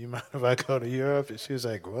 Do you mind if I go to Europe? And she was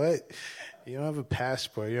like, what? You don't have a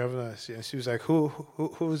passport. You have a... And she was like,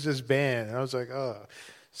 who's this band? And I was like, oh...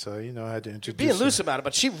 So, you know, I had to introduce Being loose about it,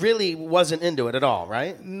 but she really wasn't into it at all,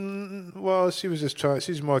 right? Well, she was just trying.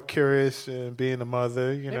 She's more curious being a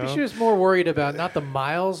mother, you know. Maybe she was more worried about not the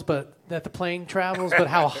miles, but that the plane travels, but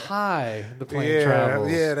how high the plane travels.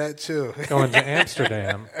 Yeah, that too. Going to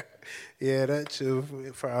Amsterdam. Yeah, that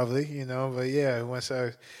too, probably, you know. But yeah, once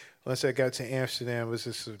I got to Amsterdam,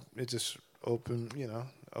 it just opened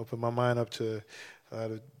my mind up to a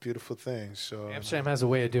lot of beautiful things. So Amsterdam has a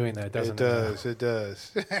way of doing that, doesn't it? It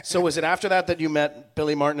does. So was it after that you met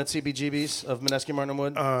Billy Martin at CBGB's of Mineski Martin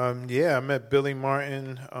Wood? Yeah, I met Billy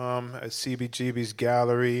Martin at CBGB's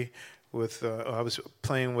Gallery. I was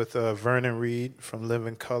playing with Vernon Reed from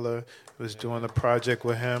Living Color. I was doing a project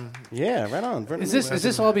with him. Yeah, right on. Is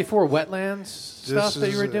this all before Wetlands stuff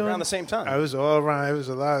that you were doing? Around the same time. I was all around. There was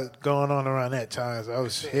a lot going on around that time. So I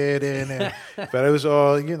was head in, but it was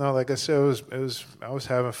all, you know, like I said, I was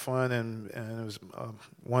having fun, and it was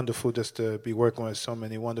wonderful just to be working with so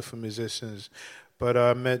many wonderful musicians. But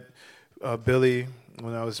I met Billy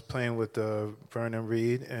when I was playing with Vernon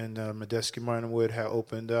Reed, and Medeski Martin Wood had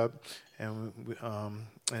opened up, and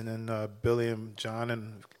then Billy and John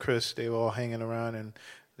and Chris, they were all hanging around, and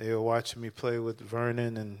they were watching me play with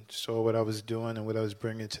Vernon and saw what I was doing and what I was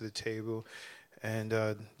bringing to the table. And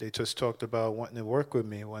they just talked about wanting to work with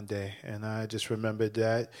me one day, and I just remembered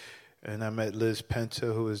that. And I met Liz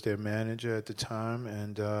Penta, who was their manager at the time,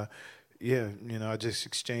 and I just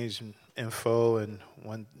exchanged info, and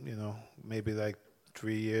maybe like 2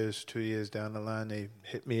 years down the line, they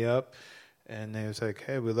hit me up, and they was like,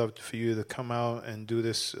 hey, we'd love for you to come out and do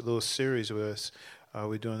this little series with us.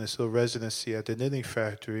 We're doing this little residency at the Knitting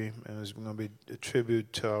Factory, and it was going to be a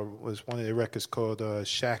tribute to was one of their records called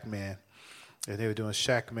Shack Man, and they were doing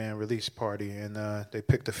Shack Man release party, and they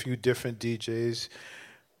picked a few different DJs,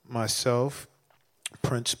 myself,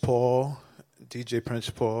 Prince Paul, DJ Prince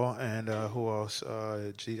Paul, and who else?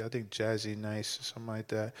 I think Jazzy Nice or something like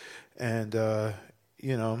that. And,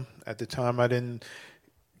 at the time I didn't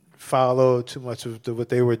follow too much of what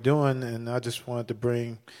they were doing, and I just wanted to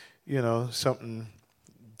bring, something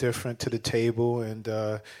different to the table. And,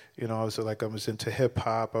 I was into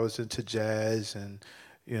hip-hop, I was into jazz and,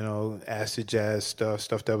 acid jazz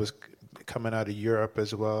stuff that was coming out of Europe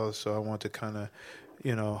as well. So I wanted to kind of,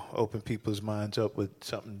 open people's minds up with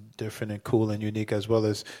something different and cool and unique, as well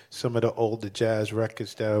as some of the older jazz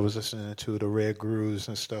records that I was listening to, the Rare Grooves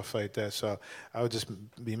and stuff like that. So I would just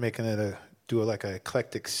be making it do like an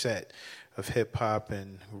eclectic set of hip hop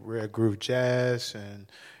and rare groove jazz, and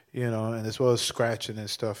and as well as scratching and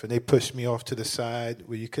stuff. And they pushed me off to the side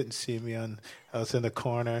where you couldn't see me. I was in the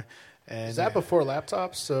corner. And is that before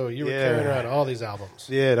laptops? So you were carrying around all these albums.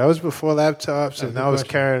 Yeah, that was before laptops, and I was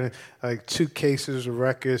carrying like 2 cases of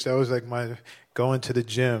records. That was like my going to the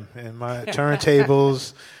gym, and my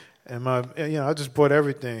turntables, and my I just bought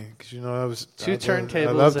everything because I was 2 turntables.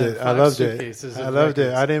 I loved it. I loved it. I loved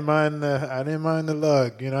it. I didn't mind the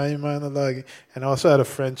lug. I didn't mind the lug, and I also had a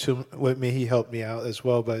friend with me. He helped me out as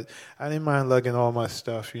well, but I didn't mind lugging all my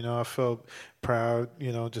stuff. I felt proud.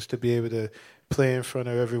 Just to be able to play in front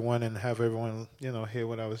of everyone and have everyone, hear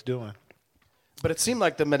what I was doing. But it seemed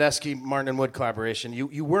like the Medeski, Martin and Wood collaboration,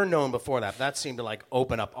 you were known before that. That seemed to like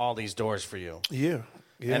open up all these doors for you. Yeah.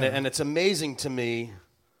 And it's amazing to me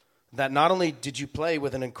that not only did you play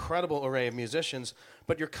with an incredible array of musicians,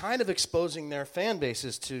 but you're kind of exposing their fan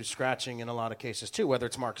bases to scratching in a lot of cases too, whether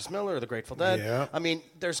it's Marcus Miller or the Grateful Dead. Yeah. I mean,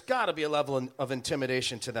 there's got to be a level of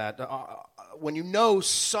intimidation to that. When you know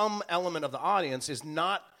some element of the audience is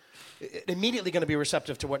not immediately going to be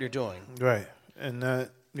receptive to what you're doing. Right. And that,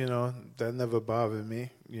 that never bothered me,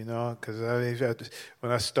 because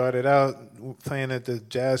when I started out playing at the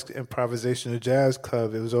improvisational jazz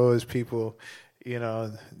club, it was always people,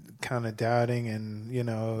 kind of doubting and,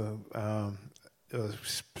 it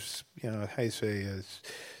was, how you say,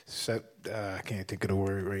 I can't think of the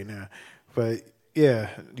word right now. But, yeah,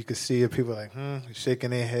 you could see people like, shaking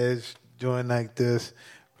their heads, doing like this.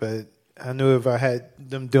 But I knew if I had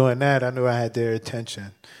them doing that, I knew I had their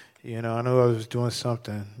attention. I knew I was doing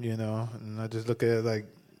something, and I just look at it like,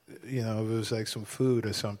 if it was like some food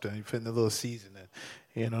or something, you put in a little seasoning,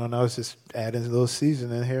 and I was just adding a little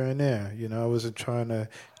seasoning here and there. I wasn't trying to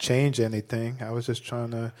change anything. I was just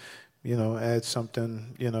trying to, add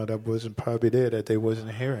something, that wasn't probably there that they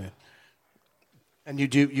wasn't hearing. And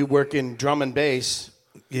you work in drum and bass.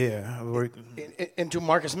 Yeah, I work into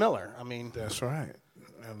Marcus Miller. I mean, that's right.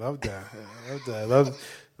 I love that. I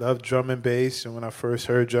love drum and bass. And when I first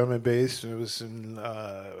heard drum and bass, it was in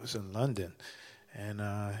London, and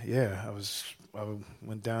I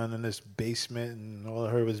went down in this basement, and all I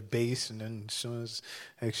heard was bass. And then as soon as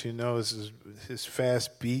actually it's his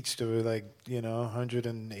fast beats, they were like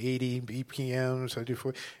 180 BPMs,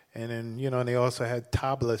 34. And then, they also had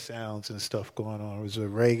tabla sounds and stuff going on. It was a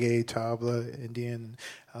reggae, tabla, Indian.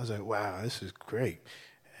 I was like, wow, this is great.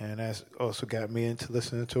 And that also got me into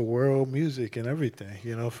listening to world music and everything,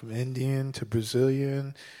 from Indian to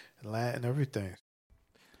Brazilian, Latin, everything.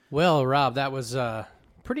 Well, Rob, that was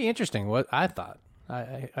pretty interesting, what I thought.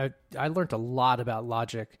 I learned a lot about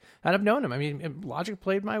Logic, and I've known him. I mean, Logic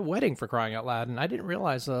played my wedding, for crying out loud, and I didn't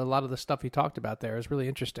realize a lot of the stuff he talked about there is really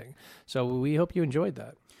interesting. So we hope you enjoyed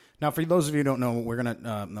that. Now, for those of you who don't know, we're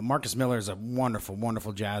gonna. Marcus Miller is a wonderful,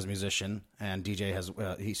 wonderful jazz musician, and DJ has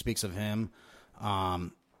he speaks of him.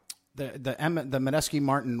 The Medeski,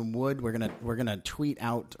 Martin Wood. We're gonna tweet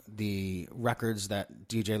out the records that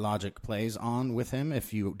DJ Logic plays on with him.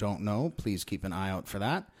 If you don't know, please keep an eye out for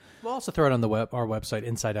that. We'll also throw it on our website,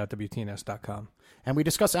 InsideOutWTNS.com. And we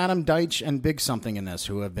discuss Adam Deitch and Big Something in this,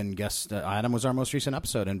 who have been guests. Adam was our most recent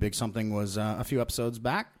episode, and Big Something was a few episodes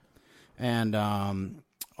back. And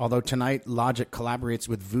although tonight Logic collaborates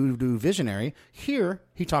with Voodoo Visionary, here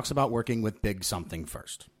he talks about working with Big Something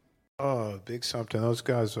first. Oh, Big Something. Those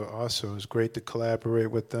guys are awesome. It was great to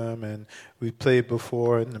collaborate with them. And we played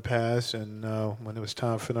before in the past, and when it was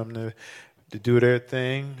time for them to do their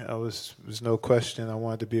thing, was no question I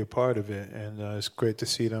wanted to be a part of it. And it's great to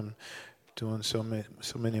see them doing so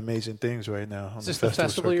many amazing things right now. Is this the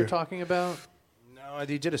festival you're talking about? no,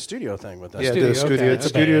 you did a studio thing with us. Yeah, I did a studio.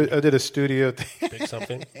 Okay. I did a studio thing. Big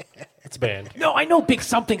Something. It's a band. No, I know Big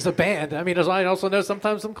Something's a band. I mean, I also know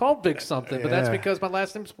sometimes I'm called Big Something, but that's because my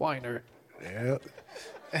last name's Weiner. Yeah.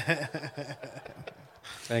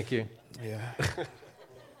 Thank you. Yeah.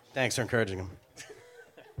 Thanks for encouraging him.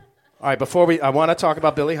 All right, I want to talk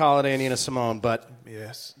about Billie Holiday and Nina Simone, but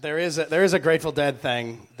Yes. there is a Grateful Dead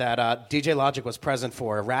thing that DJ Logic was present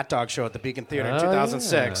for, a Rat Dog show at the Beacon Theater in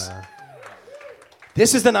 2006. Yeah.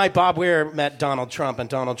 This is the night Bob Weir met Donald Trump, and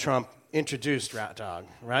Donald Trump introduced Rat Dog,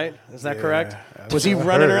 right? Is that correct? Was he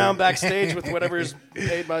running around backstage with whatever his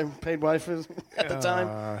paid wife is at the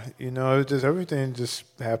time? Everything just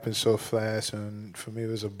happened so fast, and for me it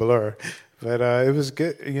was a blur. But it was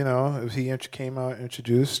good, he came out,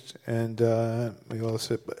 introduced, and we all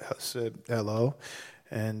said hello.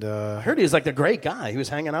 And I heard he was like the great guy. He was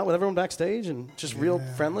hanging out with everyone backstage and just real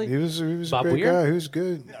friendly. He was Bob a great Weir? guy. He was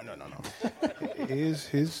good. No. He's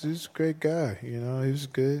a great guy. He was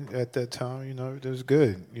good at that time. It was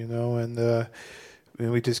good. And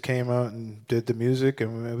we just came out and did the music,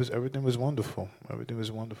 and everything was wonderful. Everything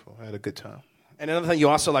was wonderful. I had a good time. And another thing, you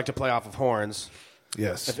also like to play off of horns.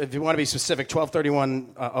 Yes. If you want to be specific,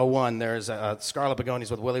 12/31/01, there's Scarlet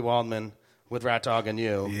Begonias with Willie Waldman, with Rat Dog and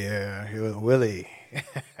you. Yeah, Willie.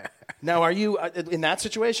 Now, are you in that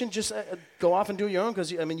situation? Just go off and do your own, because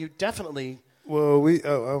you definitely we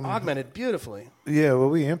augmented beautifully. Yeah,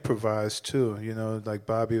 we improvised too. Like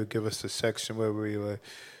Bobby would give us a section where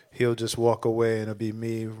he'll just walk away, and it'll be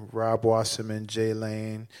me, Rob Wasserman, Jay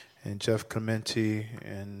Lane, and Jeff Clementi,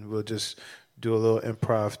 and we'll just do a little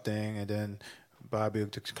improv thing, and then Bobby will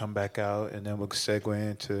just come back out, and then we'll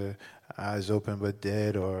segue into Eyes Open But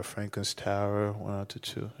Dead or Franklin's Tower, 1 out to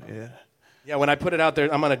 2. Yeah. Yeah, when I put it out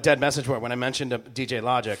there, I'm on a dead message board. When I mentioned DJ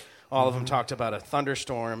Logic, all of them talked about a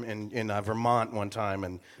thunderstorm in Vermont one time,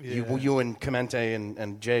 and you and Clemente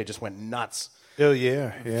and Jay just went nuts. Oh,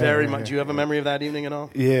 yeah. Very much. Do you have a memory of that evening at all?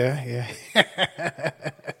 Yeah.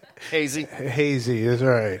 Hazy. Hazy is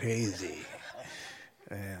right. Hazy.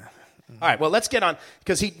 Yeah. All right, well, let's get on,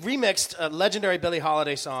 because he remixed a legendary Billie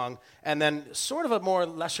Holiday song and then sort of a more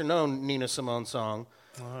lesser-known Nina Simone song.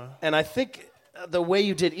 And I think the way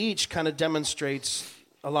you did each kind of demonstrates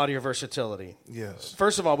a lot of your versatility. Yes.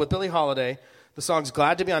 First of all, with Billie Holiday, the song's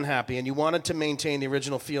Glad to Be Unhappy, and you wanted to maintain the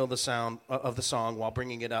original feel of the sound of the song while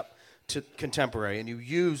bringing it up to contemporary. And you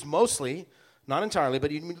used mostly, not entirely,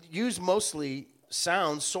 but you used mostly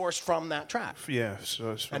sounds sourced from that track. Yeah,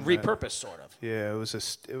 so it's and from that. repurposed, sort of. Yeah, it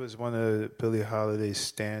was one of Billie Holiday's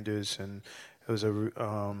standards, and it was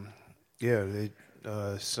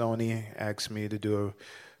Sony asked me to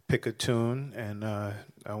pick a tune, and I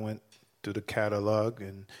went through the catalog,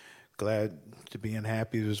 and Glad to Be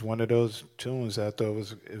Unhappy was one of those tunes I thought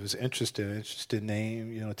it was interesting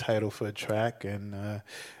name, title for a track, and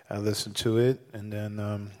I listened to it, and then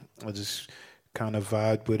I just kind of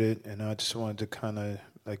vibed with it, and I just wanted to kind of,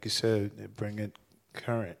 like you said, bring it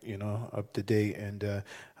current, up to date. And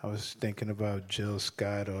I was thinking about Jill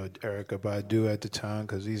Scott or Erykah Badu at the time,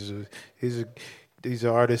 because these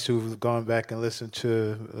are artists who've gone back and listened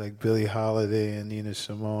to like Billie Holiday and Nina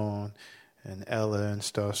Simone and Ella and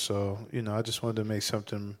stuff. So I just wanted to make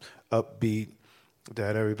something upbeat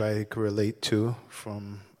that everybody could relate to,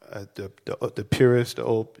 from the purest, the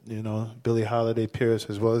old, Billie Holiday purist,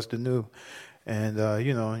 as well as the new. And,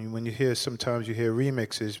 when sometimes you hear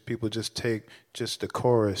remixes, people just take just the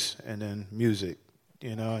chorus and then music,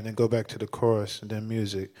 and then go back to the chorus and then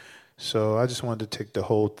music. So I just wanted to take the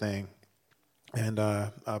whole thing. And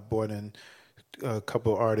I brought in a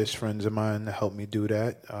couple artist friends of mine to help me do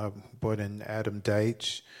that. I brought in Adam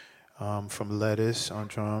Deitch from Lettuce on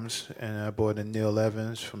drums, and I brought in Neil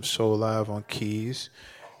Evans from Soul Live on keys.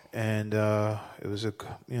 And it was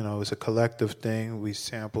a collective thing. We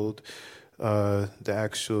sampled the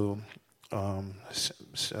actual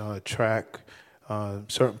track,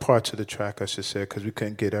 certain parts of the track, I should say, because we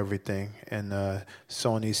couldn't get everything. And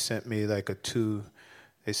Sony sent me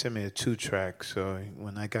they sent me a 2-track. So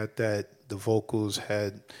when I got that, the vocals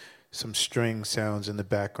had some string sounds in the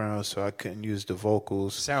background, so I couldn't use the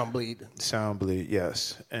vocals. Sound bleed,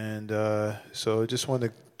 yes. And so I just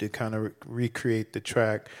wanted to kind of recreate the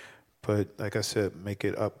track, but like I said, make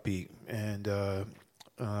it upbeat. And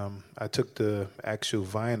I took the actual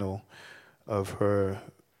vinyl of her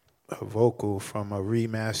vocal from a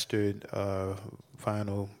remastered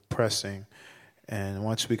vinyl pressing, and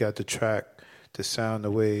once we got the track to sound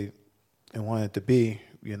the way I wanted it to be,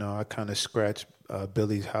 I kind of scratched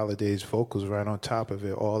Billie Holiday's vocals right on top of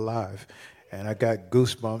it, all live, and I got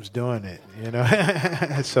goosebumps doing it,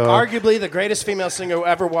 So arguably the greatest female singer who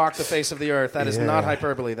ever walked the face of the earth. That is not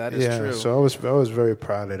hyperbole. That is true. So I was very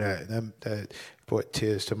proud of that. That brought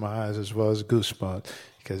tears to my eyes as well as goosebumps,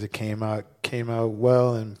 because it came out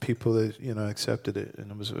well, and people accepted it,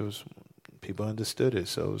 and it was people understood it,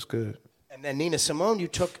 so it was good. And then Nina Simone, you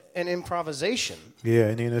took an improvisation.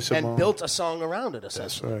 Yeah, Nina Simone. And built a song around it,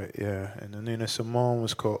 essentially. That's right, yeah. And the Nina Simone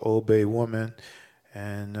was called Old Bay Woman.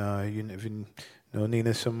 And if you know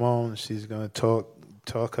Nina Simone, she's going to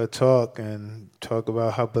talk her talk and talk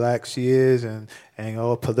about how black she is and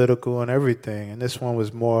all political and everything. And this one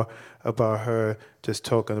was more about her just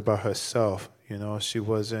talking about herself. She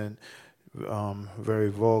wasn't very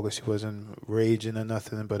vulgar. She wasn't raging or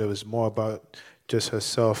nothing, but it was more about just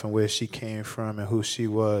herself and where she came from and who she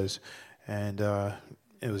was. And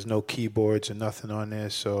it was no keyboards or nothing on there,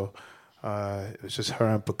 so it was just her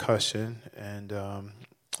and percussion. And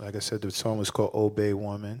like I said, the song was called Old Bay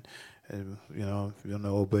Woman. And, if you don't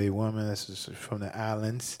know Old Bay Woman, this is from the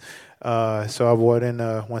islands. So I brought in,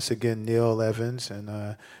 once again, Neil Evans,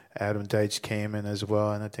 and Adam Deitch came in as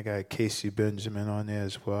well. And I think I had Casey Benjamin on there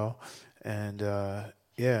as well. And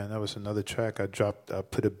and that was another track. I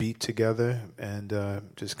put a beat together and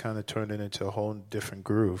just kind of turned it into a whole different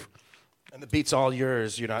groove. And the beat's all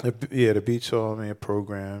yours. You're not. The beat's all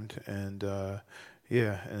programmed, and and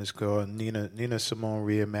it's called Nina Simone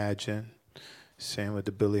Reimagine. Same with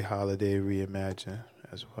the Billie Holiday Reimagine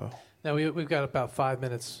as well. Now we've got about 5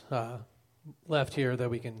 minutes left here that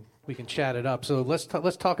we can chat it up. So let's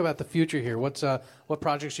talk about the future here. What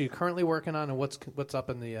projects are you currently working on, and what's up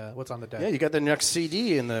in the what's on the deck? Yeah, you got the next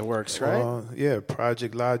CD in the works, right? Yeah,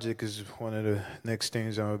 Project Logic is one of the next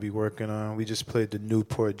things I'm going to be working on. We just played the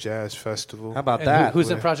Newport Jazz Festival. How about And that? who's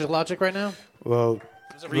in Project Logic right now? Well,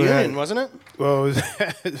 It was a reunion, wasn't it? well,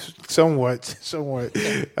 it was somewhat.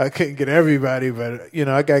 I couldn't get everybody, but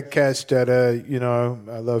I got cats that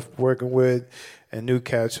I love working with, and new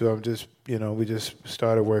cats who I'm just we just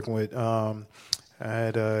started working with. I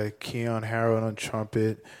had Keon Harold on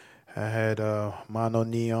trumpet. I had Mono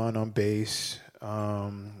Neon on bass.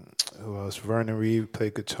 Who else? Vernon Reed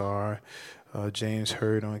played guitar. James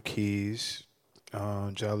Hurd on keys.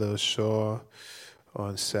 Jalil Shaw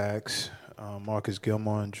on sax. Marcus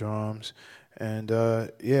Gilmore on drums. And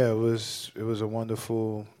it was a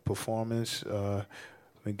wonderful performance.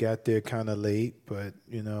 We got there kind of late, but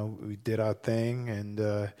we did our thing,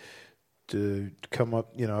 and to come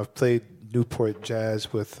up, I've played Newport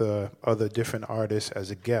Jazz with other different artists as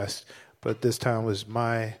a guest, but this time was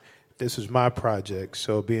this was my project.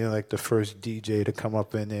 So being like the first DJ to come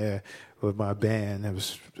up in there with my band, it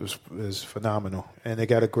was phenomenal, and they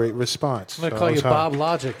got a great response. I'm gonna call you Bob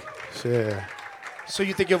Logic. Yeah. So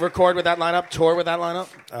you think you'll record with that lineup, tour with that lineup?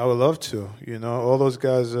 I would love to. All those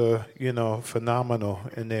guys are, phenomenal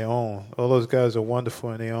in their own. All those guys are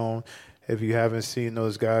wonderful in their own. If you haven't seen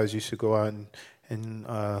those guys, you should go out and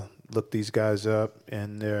look these guys up.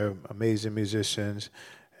 And they're amazing musicians.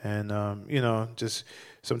 And, just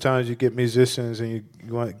sometimes you get musicians and you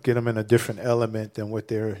want to get them in a different element than what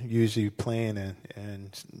they're usually playing in.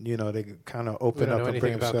 And, they kind of open up and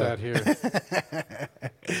bring about themselves. that here.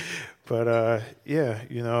 But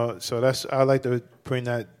so I like to bring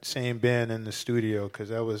that same band in the studio because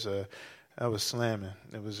that was slamming.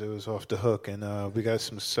 It was off the hook, and we got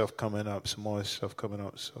some stuff coming up, some more stuff coming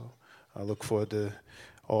up. So I look forward to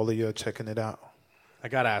all of you checking it out. I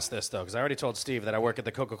got to ask this, though, because I already told Steve that I work at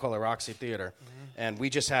the Coca-Cola Roxy Theater, and we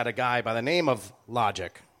just had a guy by the name of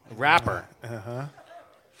Logic, a rapper,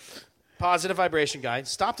 positive vibration guy,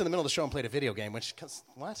 stopped in the middle of the show and played a video game,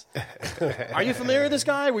 what? Are you familiar with this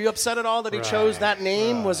guy? Were you upset at all that he chose that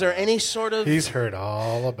name? Was there any sort of... He's heard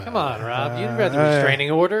all about it. Come on, Rob. You read the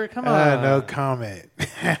restraining order. Come on. I had no comment.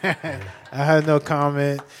 I had no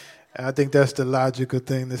comment. I think that's the logical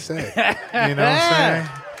thing to say. You know what I'm saying?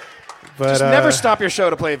 But, Just never stop your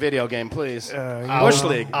show to play a video game, please. Bush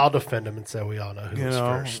League. I'll defend him and say we all know who was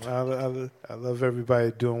first. I love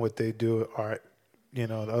everybody doing what they do, art. I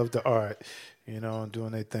love the art, and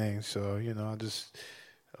doing their thing. So, I just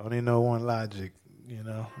only know one Logic,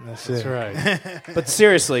 that's it. That's right. But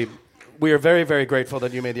seriously, we are very, very grateful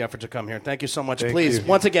that you made the effort to come here. Thank you so much. Thank Please, you.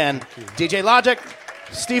 once again, DJ Logic,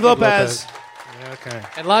 Steve Lopez. Yeah, okay.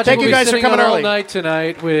 And Logic Thank will you be guys for sitting coming on all early. night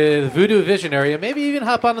tonight with Voodoo Visionary, and maybe even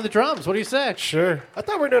hop on the drums. What do you say? Sure. I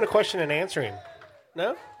thought we were doing a question and answering.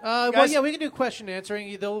 No? Well, yeah, we can do question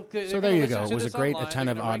answering. So there you go. It was a great,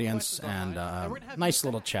 attentive audience and nice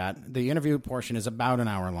little chat. The interview portion is about an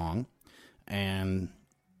hour long, and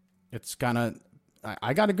it's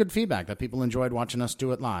I got a good feedback that people enjoyed watching us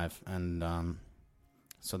do it live, and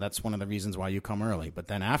so that's one of the reasons why you come early. But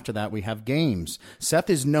then after that, we have games. Seth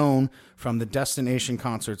is known from the Destination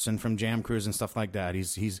concerts and from Jam Cruise and stuff like that.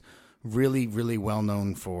 He's really, really well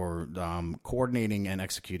known for coordinating and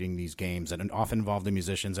executing these games that often involve the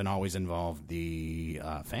musicians and always involve the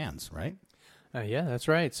fans, right? Yeah, that's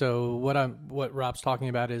right. So what Rob's talking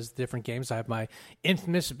about is different games. I have my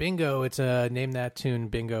infamous bingo. It's a name that tune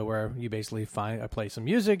bingo where you basically play some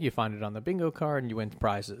music, you find it on the bingo card, and you win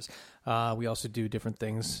prizes. We also do different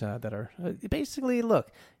things that are basically, look,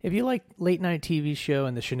 if you like late night TV show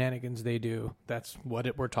and the shenanigans they do, that's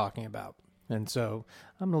what we're talking about. And so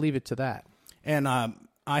I'm going to leave it to that. And I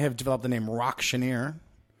have developed the name Rocktioneer.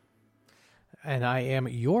 And I am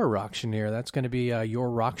your Rocktioneer. That's going to be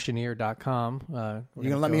yourrocktioneer.com. You going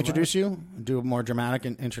to let me introduce you? Do a more dramatic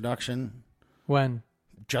introduction? When?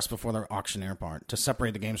 Just before the auctioneer part, to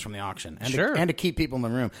separate the games from the auction. And Sure. And to keep people in the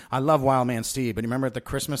room. I love Wild Man Steve, but you remember at the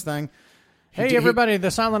Christmas thing? Hey, everybody,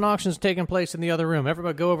 the silent auction's taking place in the other room.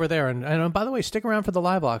 Everybody go over there. And by the way, stick around for the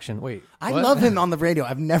live auction. Wait. I what? love him on the radio.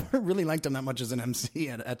 I've never really liked him that much as an MC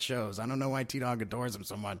at shows. I don't know why T-Dog adores him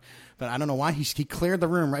so much, but I don't know why he cleared the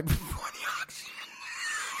room right before the auction.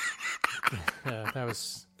 That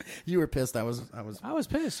was... You were pissed. I was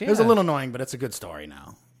pissed, yeah. It was a little annoying, but it's a good story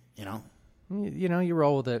now, You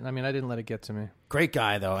roll with it. I mean, I didn't let it get to me. Great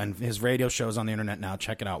guy, though, and his radio show's on the internet now.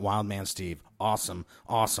 Check it out. Wild Man Steve. Awesome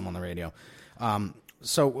on the radio.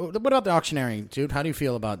 So what about the auctioneering, dude? How do you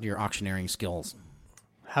feel about your auctioneering skills?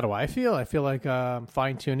 How do I feel? I feel like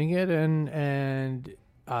fine-tuning it, and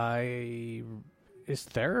is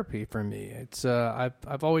therapy for me. It's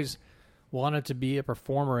I've always wanted to be a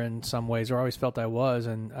performer in some ways, or always felt I was,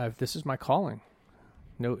 and this is my calling.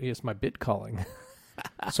 No, it's my bid calling.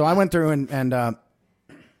 So I went through and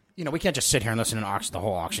we can't just sit here and listen to the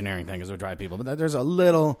whole auctioneering thing because it would drive people. But there's a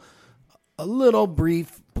little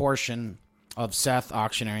brief portion of Seth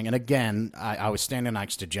auctioneering. And again, I was standing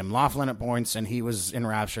next to Jim Laughlin at points, and he was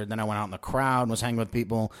enraptured. Then I went out in the crowd and was hanging with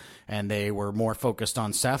people, and they were more focused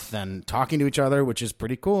on Seth than talking to each other, which is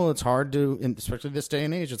pretty cool. It's hard to, especially this day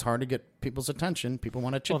and age, it's hard to get people's attention. People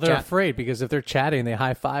want to chit-chat. Well, they're afraid because if they're chatting, they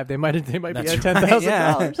high five. They might be at That's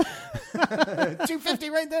 $10,000. right,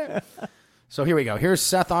 $250 right there. So here we go. Here's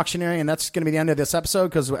Seth auctioneering, and that's going to be the end of this episode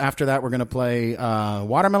because after that we're going to play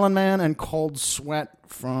Watermelon Man and Cold Sweat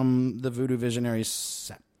from the Voodoo Visionaries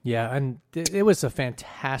set. Yeah, and it was a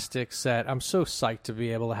fantastic set. I'm so psyched to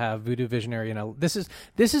be able to have Voodoo Visionary. This is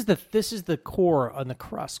the core and the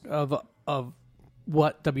crust of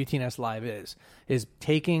what WTNS Live is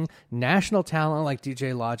taking national talent like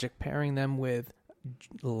DJ Logic, pairing them with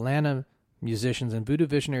Atlanta musicians, and Voodoo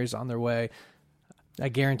Visionaries on their way. I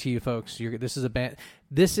guarantee you, folks, this is a band.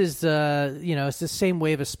 This is, it's the same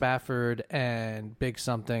wave as Spafford and Big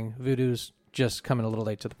Something. Voodoo's just coming a little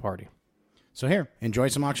late to the party. So here, enjoy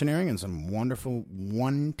some auctioneering and some wonderful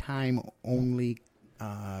one-time only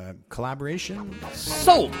collaboration.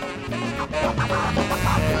 Sold!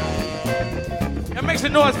 And make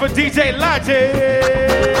some noise for DJ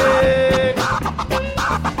Logic!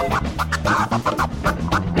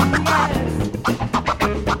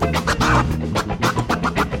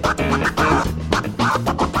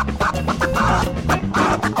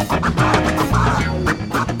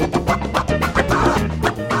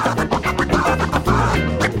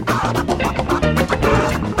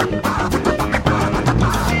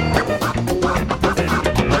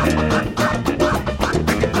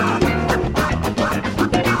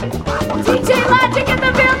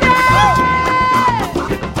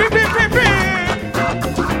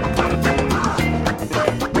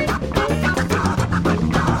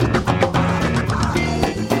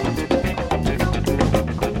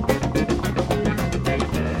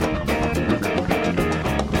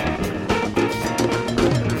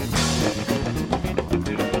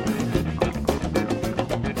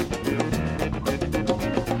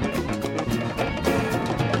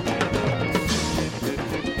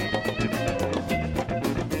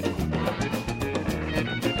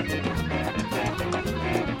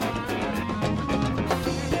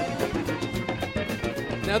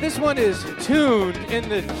 Now this one is tuned in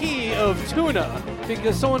the key of tuna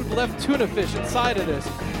because someone left tuna fish inside of this.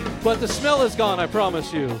 But the smell is gone, I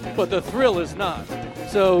promise you. But the thrill is not.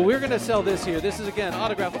 So we're going to sell this here. This is, again,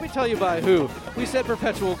 autographed. Let me tell you by who. We said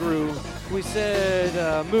Perpetual Groove. We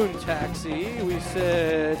said Moon Taxi. We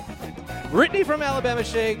said Brittany from Alabama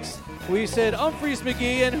Shakes. We said Humphreys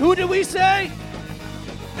McGee. And who did we say?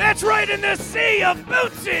 That's right, in the sea of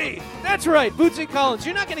Bootsy! That's right, Bootsy Collins.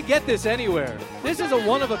 You're not going to get this anywhere. This is a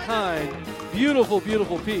one-of-a-kind, beautiful,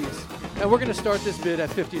 beautiful piece. And we're going to start this bid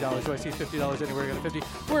at $50. Do I see $50 anywhere? We're going to 50.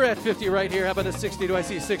 We're at 50 right here. How about a 60? Do I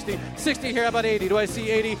see 60? 60 here. How about 80? Do I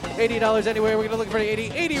see 80? $80 anywhere. We're going to look for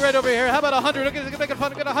 80. 80 right over here. How about 100? We're going to make it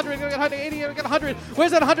fun. We're going to 100. We're going to 180. We're going to 100.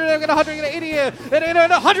 Where's that 100? We're going to 100. We're going to 80. And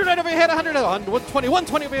 100 right over here. 100. 120.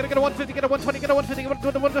 120. We're going to get a 150. Get a 120. Get a 150. Get a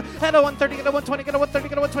 130. Get a 120. Get a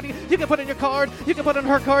 130. Get a 120. You can put in your card. You can put in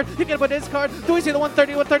her card. You can put his card. Do we see the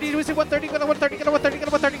 130? 130. Do we see 130? Get a 130. Get a 130. Get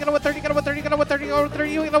a 130. Get a 130. Get a 130. Get a 130. Get a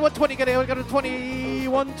 130. You get a 120. Get a 20.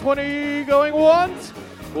 120 going once,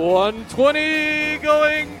 120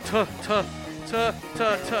 going tight.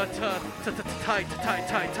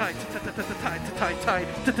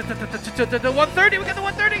 130, we got the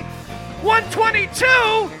 130. 122.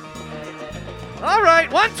 All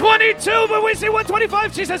right, 122, but we see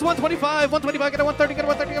 125. She says 125. 125, get a 130, get a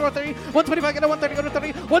 130, get a 130. 125, get a 130, get a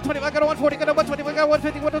 130. 125, get a 140, get a 120, get a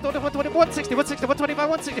 150, 120, 160, 160, 125,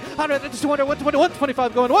 160, 100, 200, 120,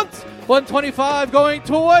 125 going once, 125 going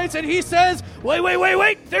twice, and he says, wait,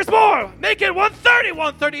 there's more. Make it 130,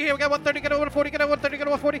 130 here. We got 130, get a 140, get a 130, get a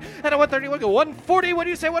 140, and a 130. We'll go 140. What do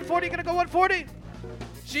you say, 140? Gonna go 140?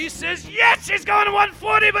 She says, yes, she's going to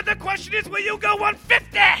 140, but the question is, will you go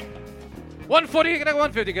 150? 140, get a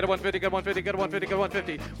 150, get a 150, get a 150, get a 150, get a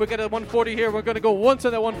 150. We got a 140 here. We're going to go once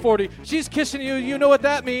on that 140. She's kissing you. You know what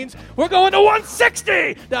that means. We're going to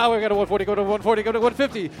 160. Now we're going to 140, go to 140, go to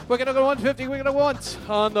 150. We're going to go 150. We're going to once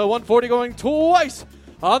on the 140, going twice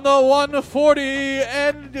on the 140.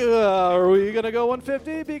 And are we going to go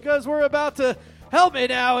 150? Because we're about to, help me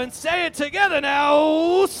now and say it together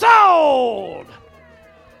now, sold.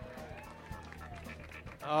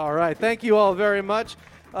 All right. Thank you all very much.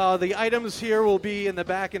 The items here will be in the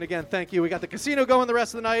back. And again, thank you. We got the casino going the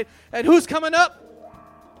rest of the night. And who's coming up?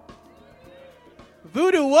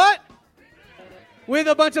 Voodoo what? With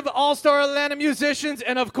a bunch of all-star Atlanta musicians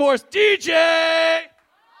and, of course, DJ!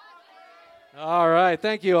 All right,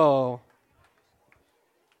 thank you all.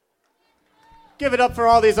 Give it up for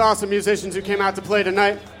all these awesome musicians who came out to play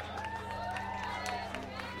tonight.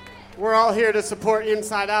 We're all here to support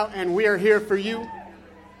Inside Out, and we are here for you.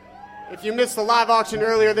 If you missed the live auction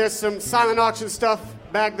earlier, there's some silent auction stuff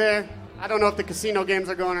back there. I don't know if the casino games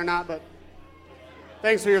are going or not, but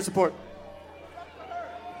thanks for your support.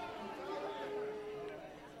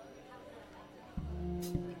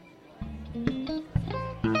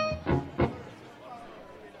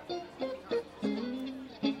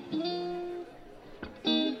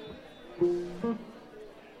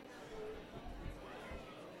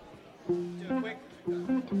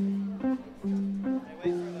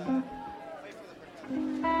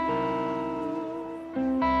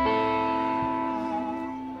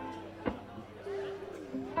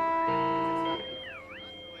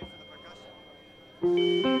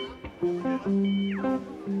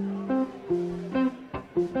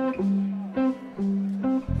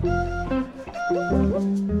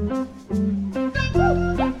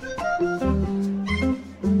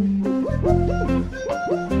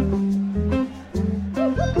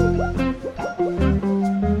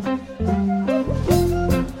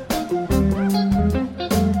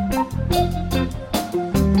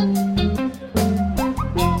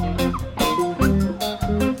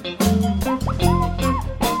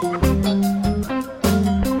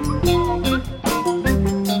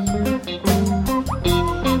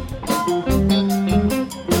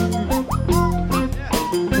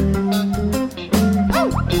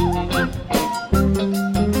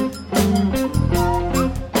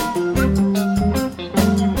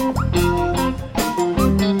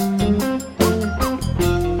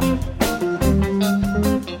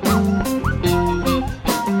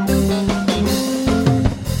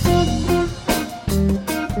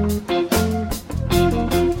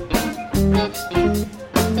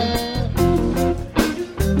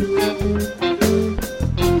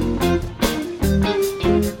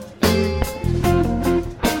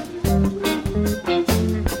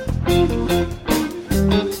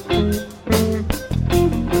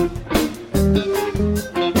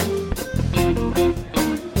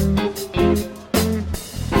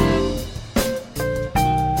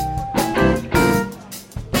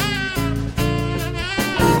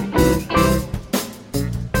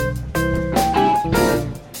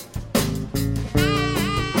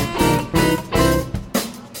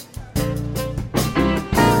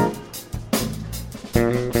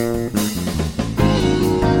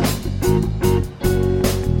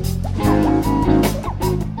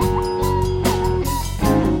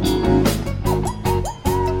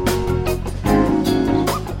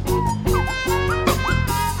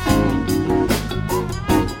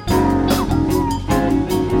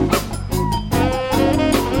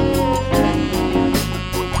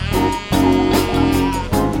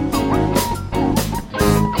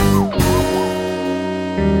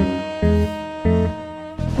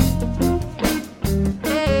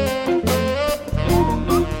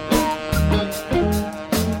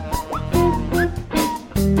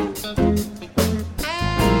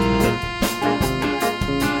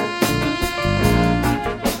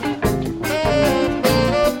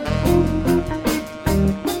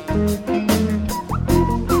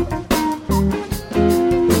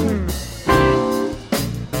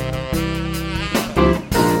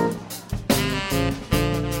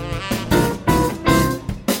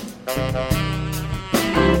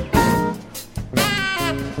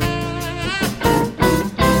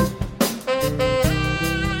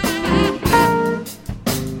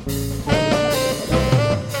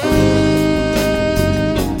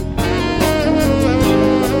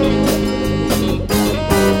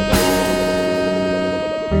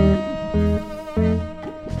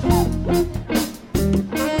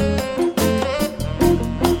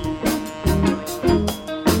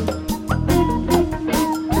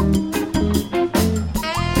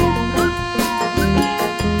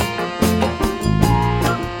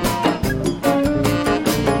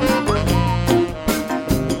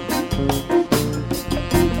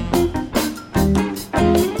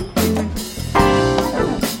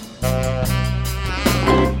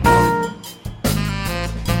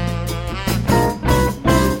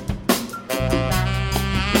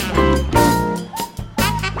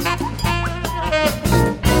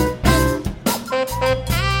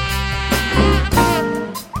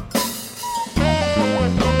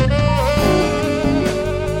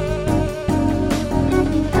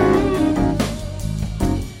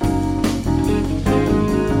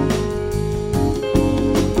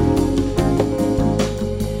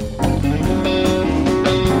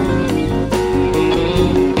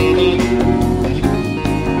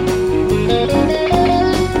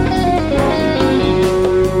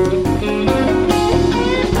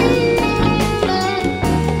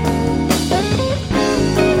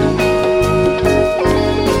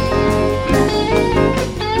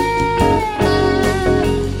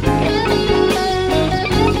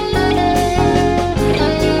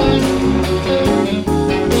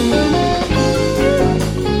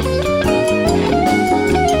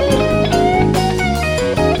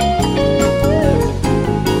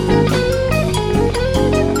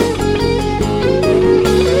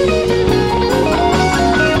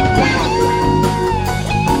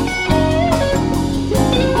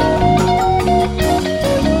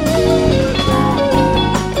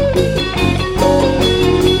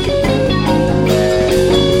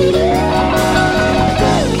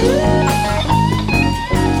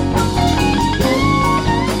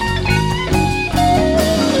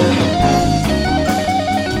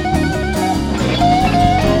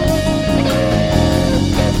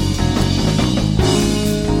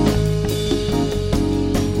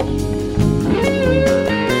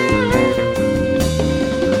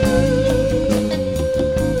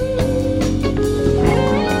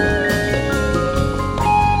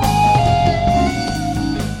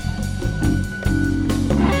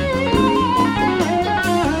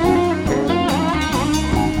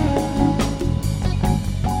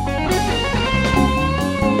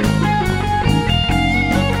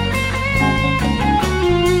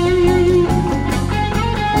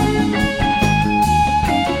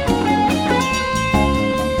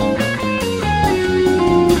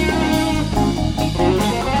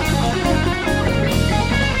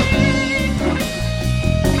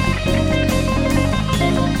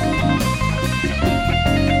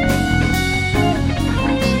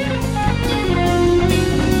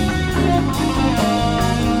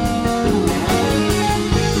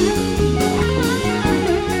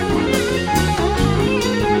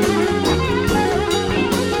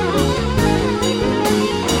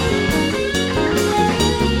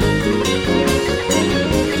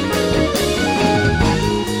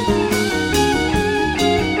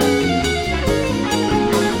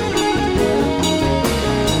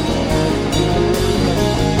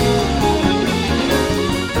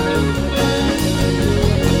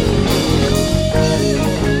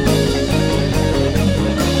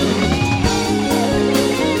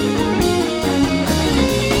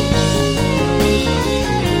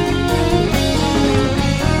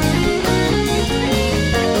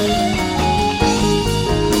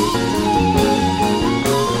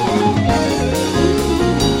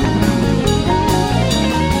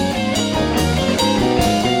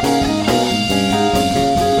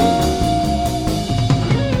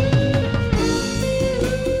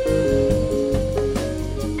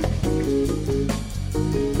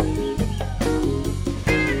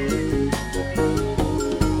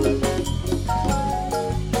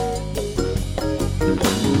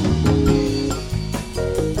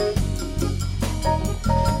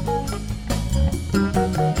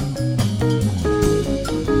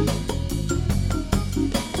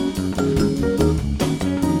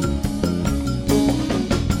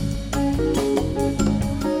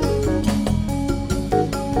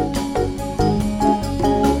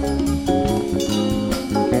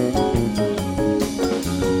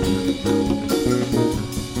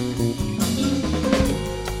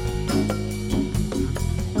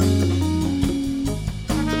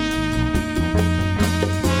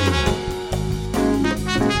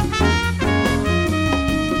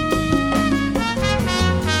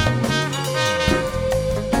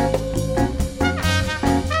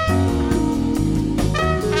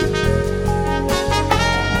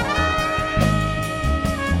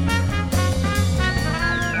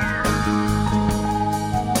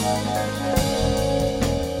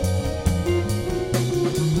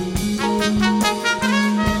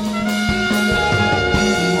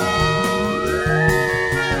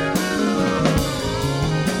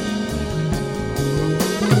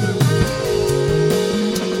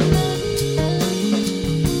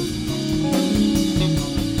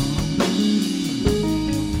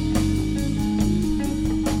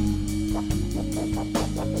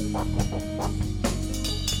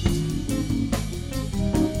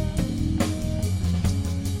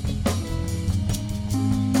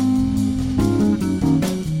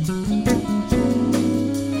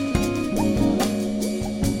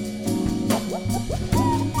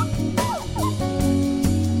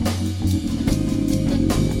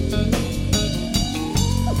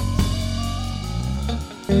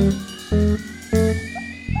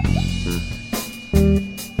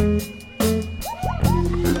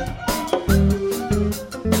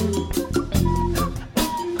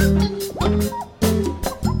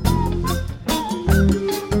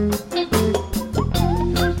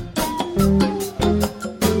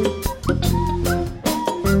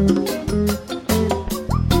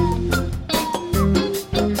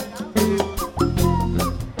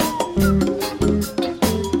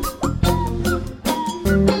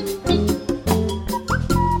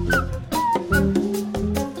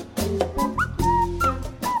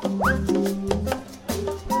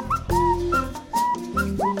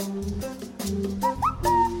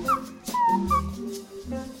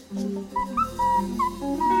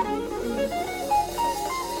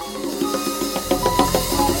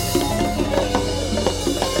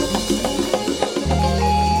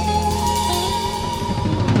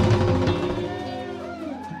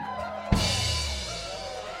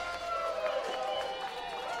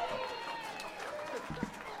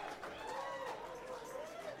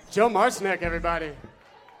 Joe Marsnick, everybody.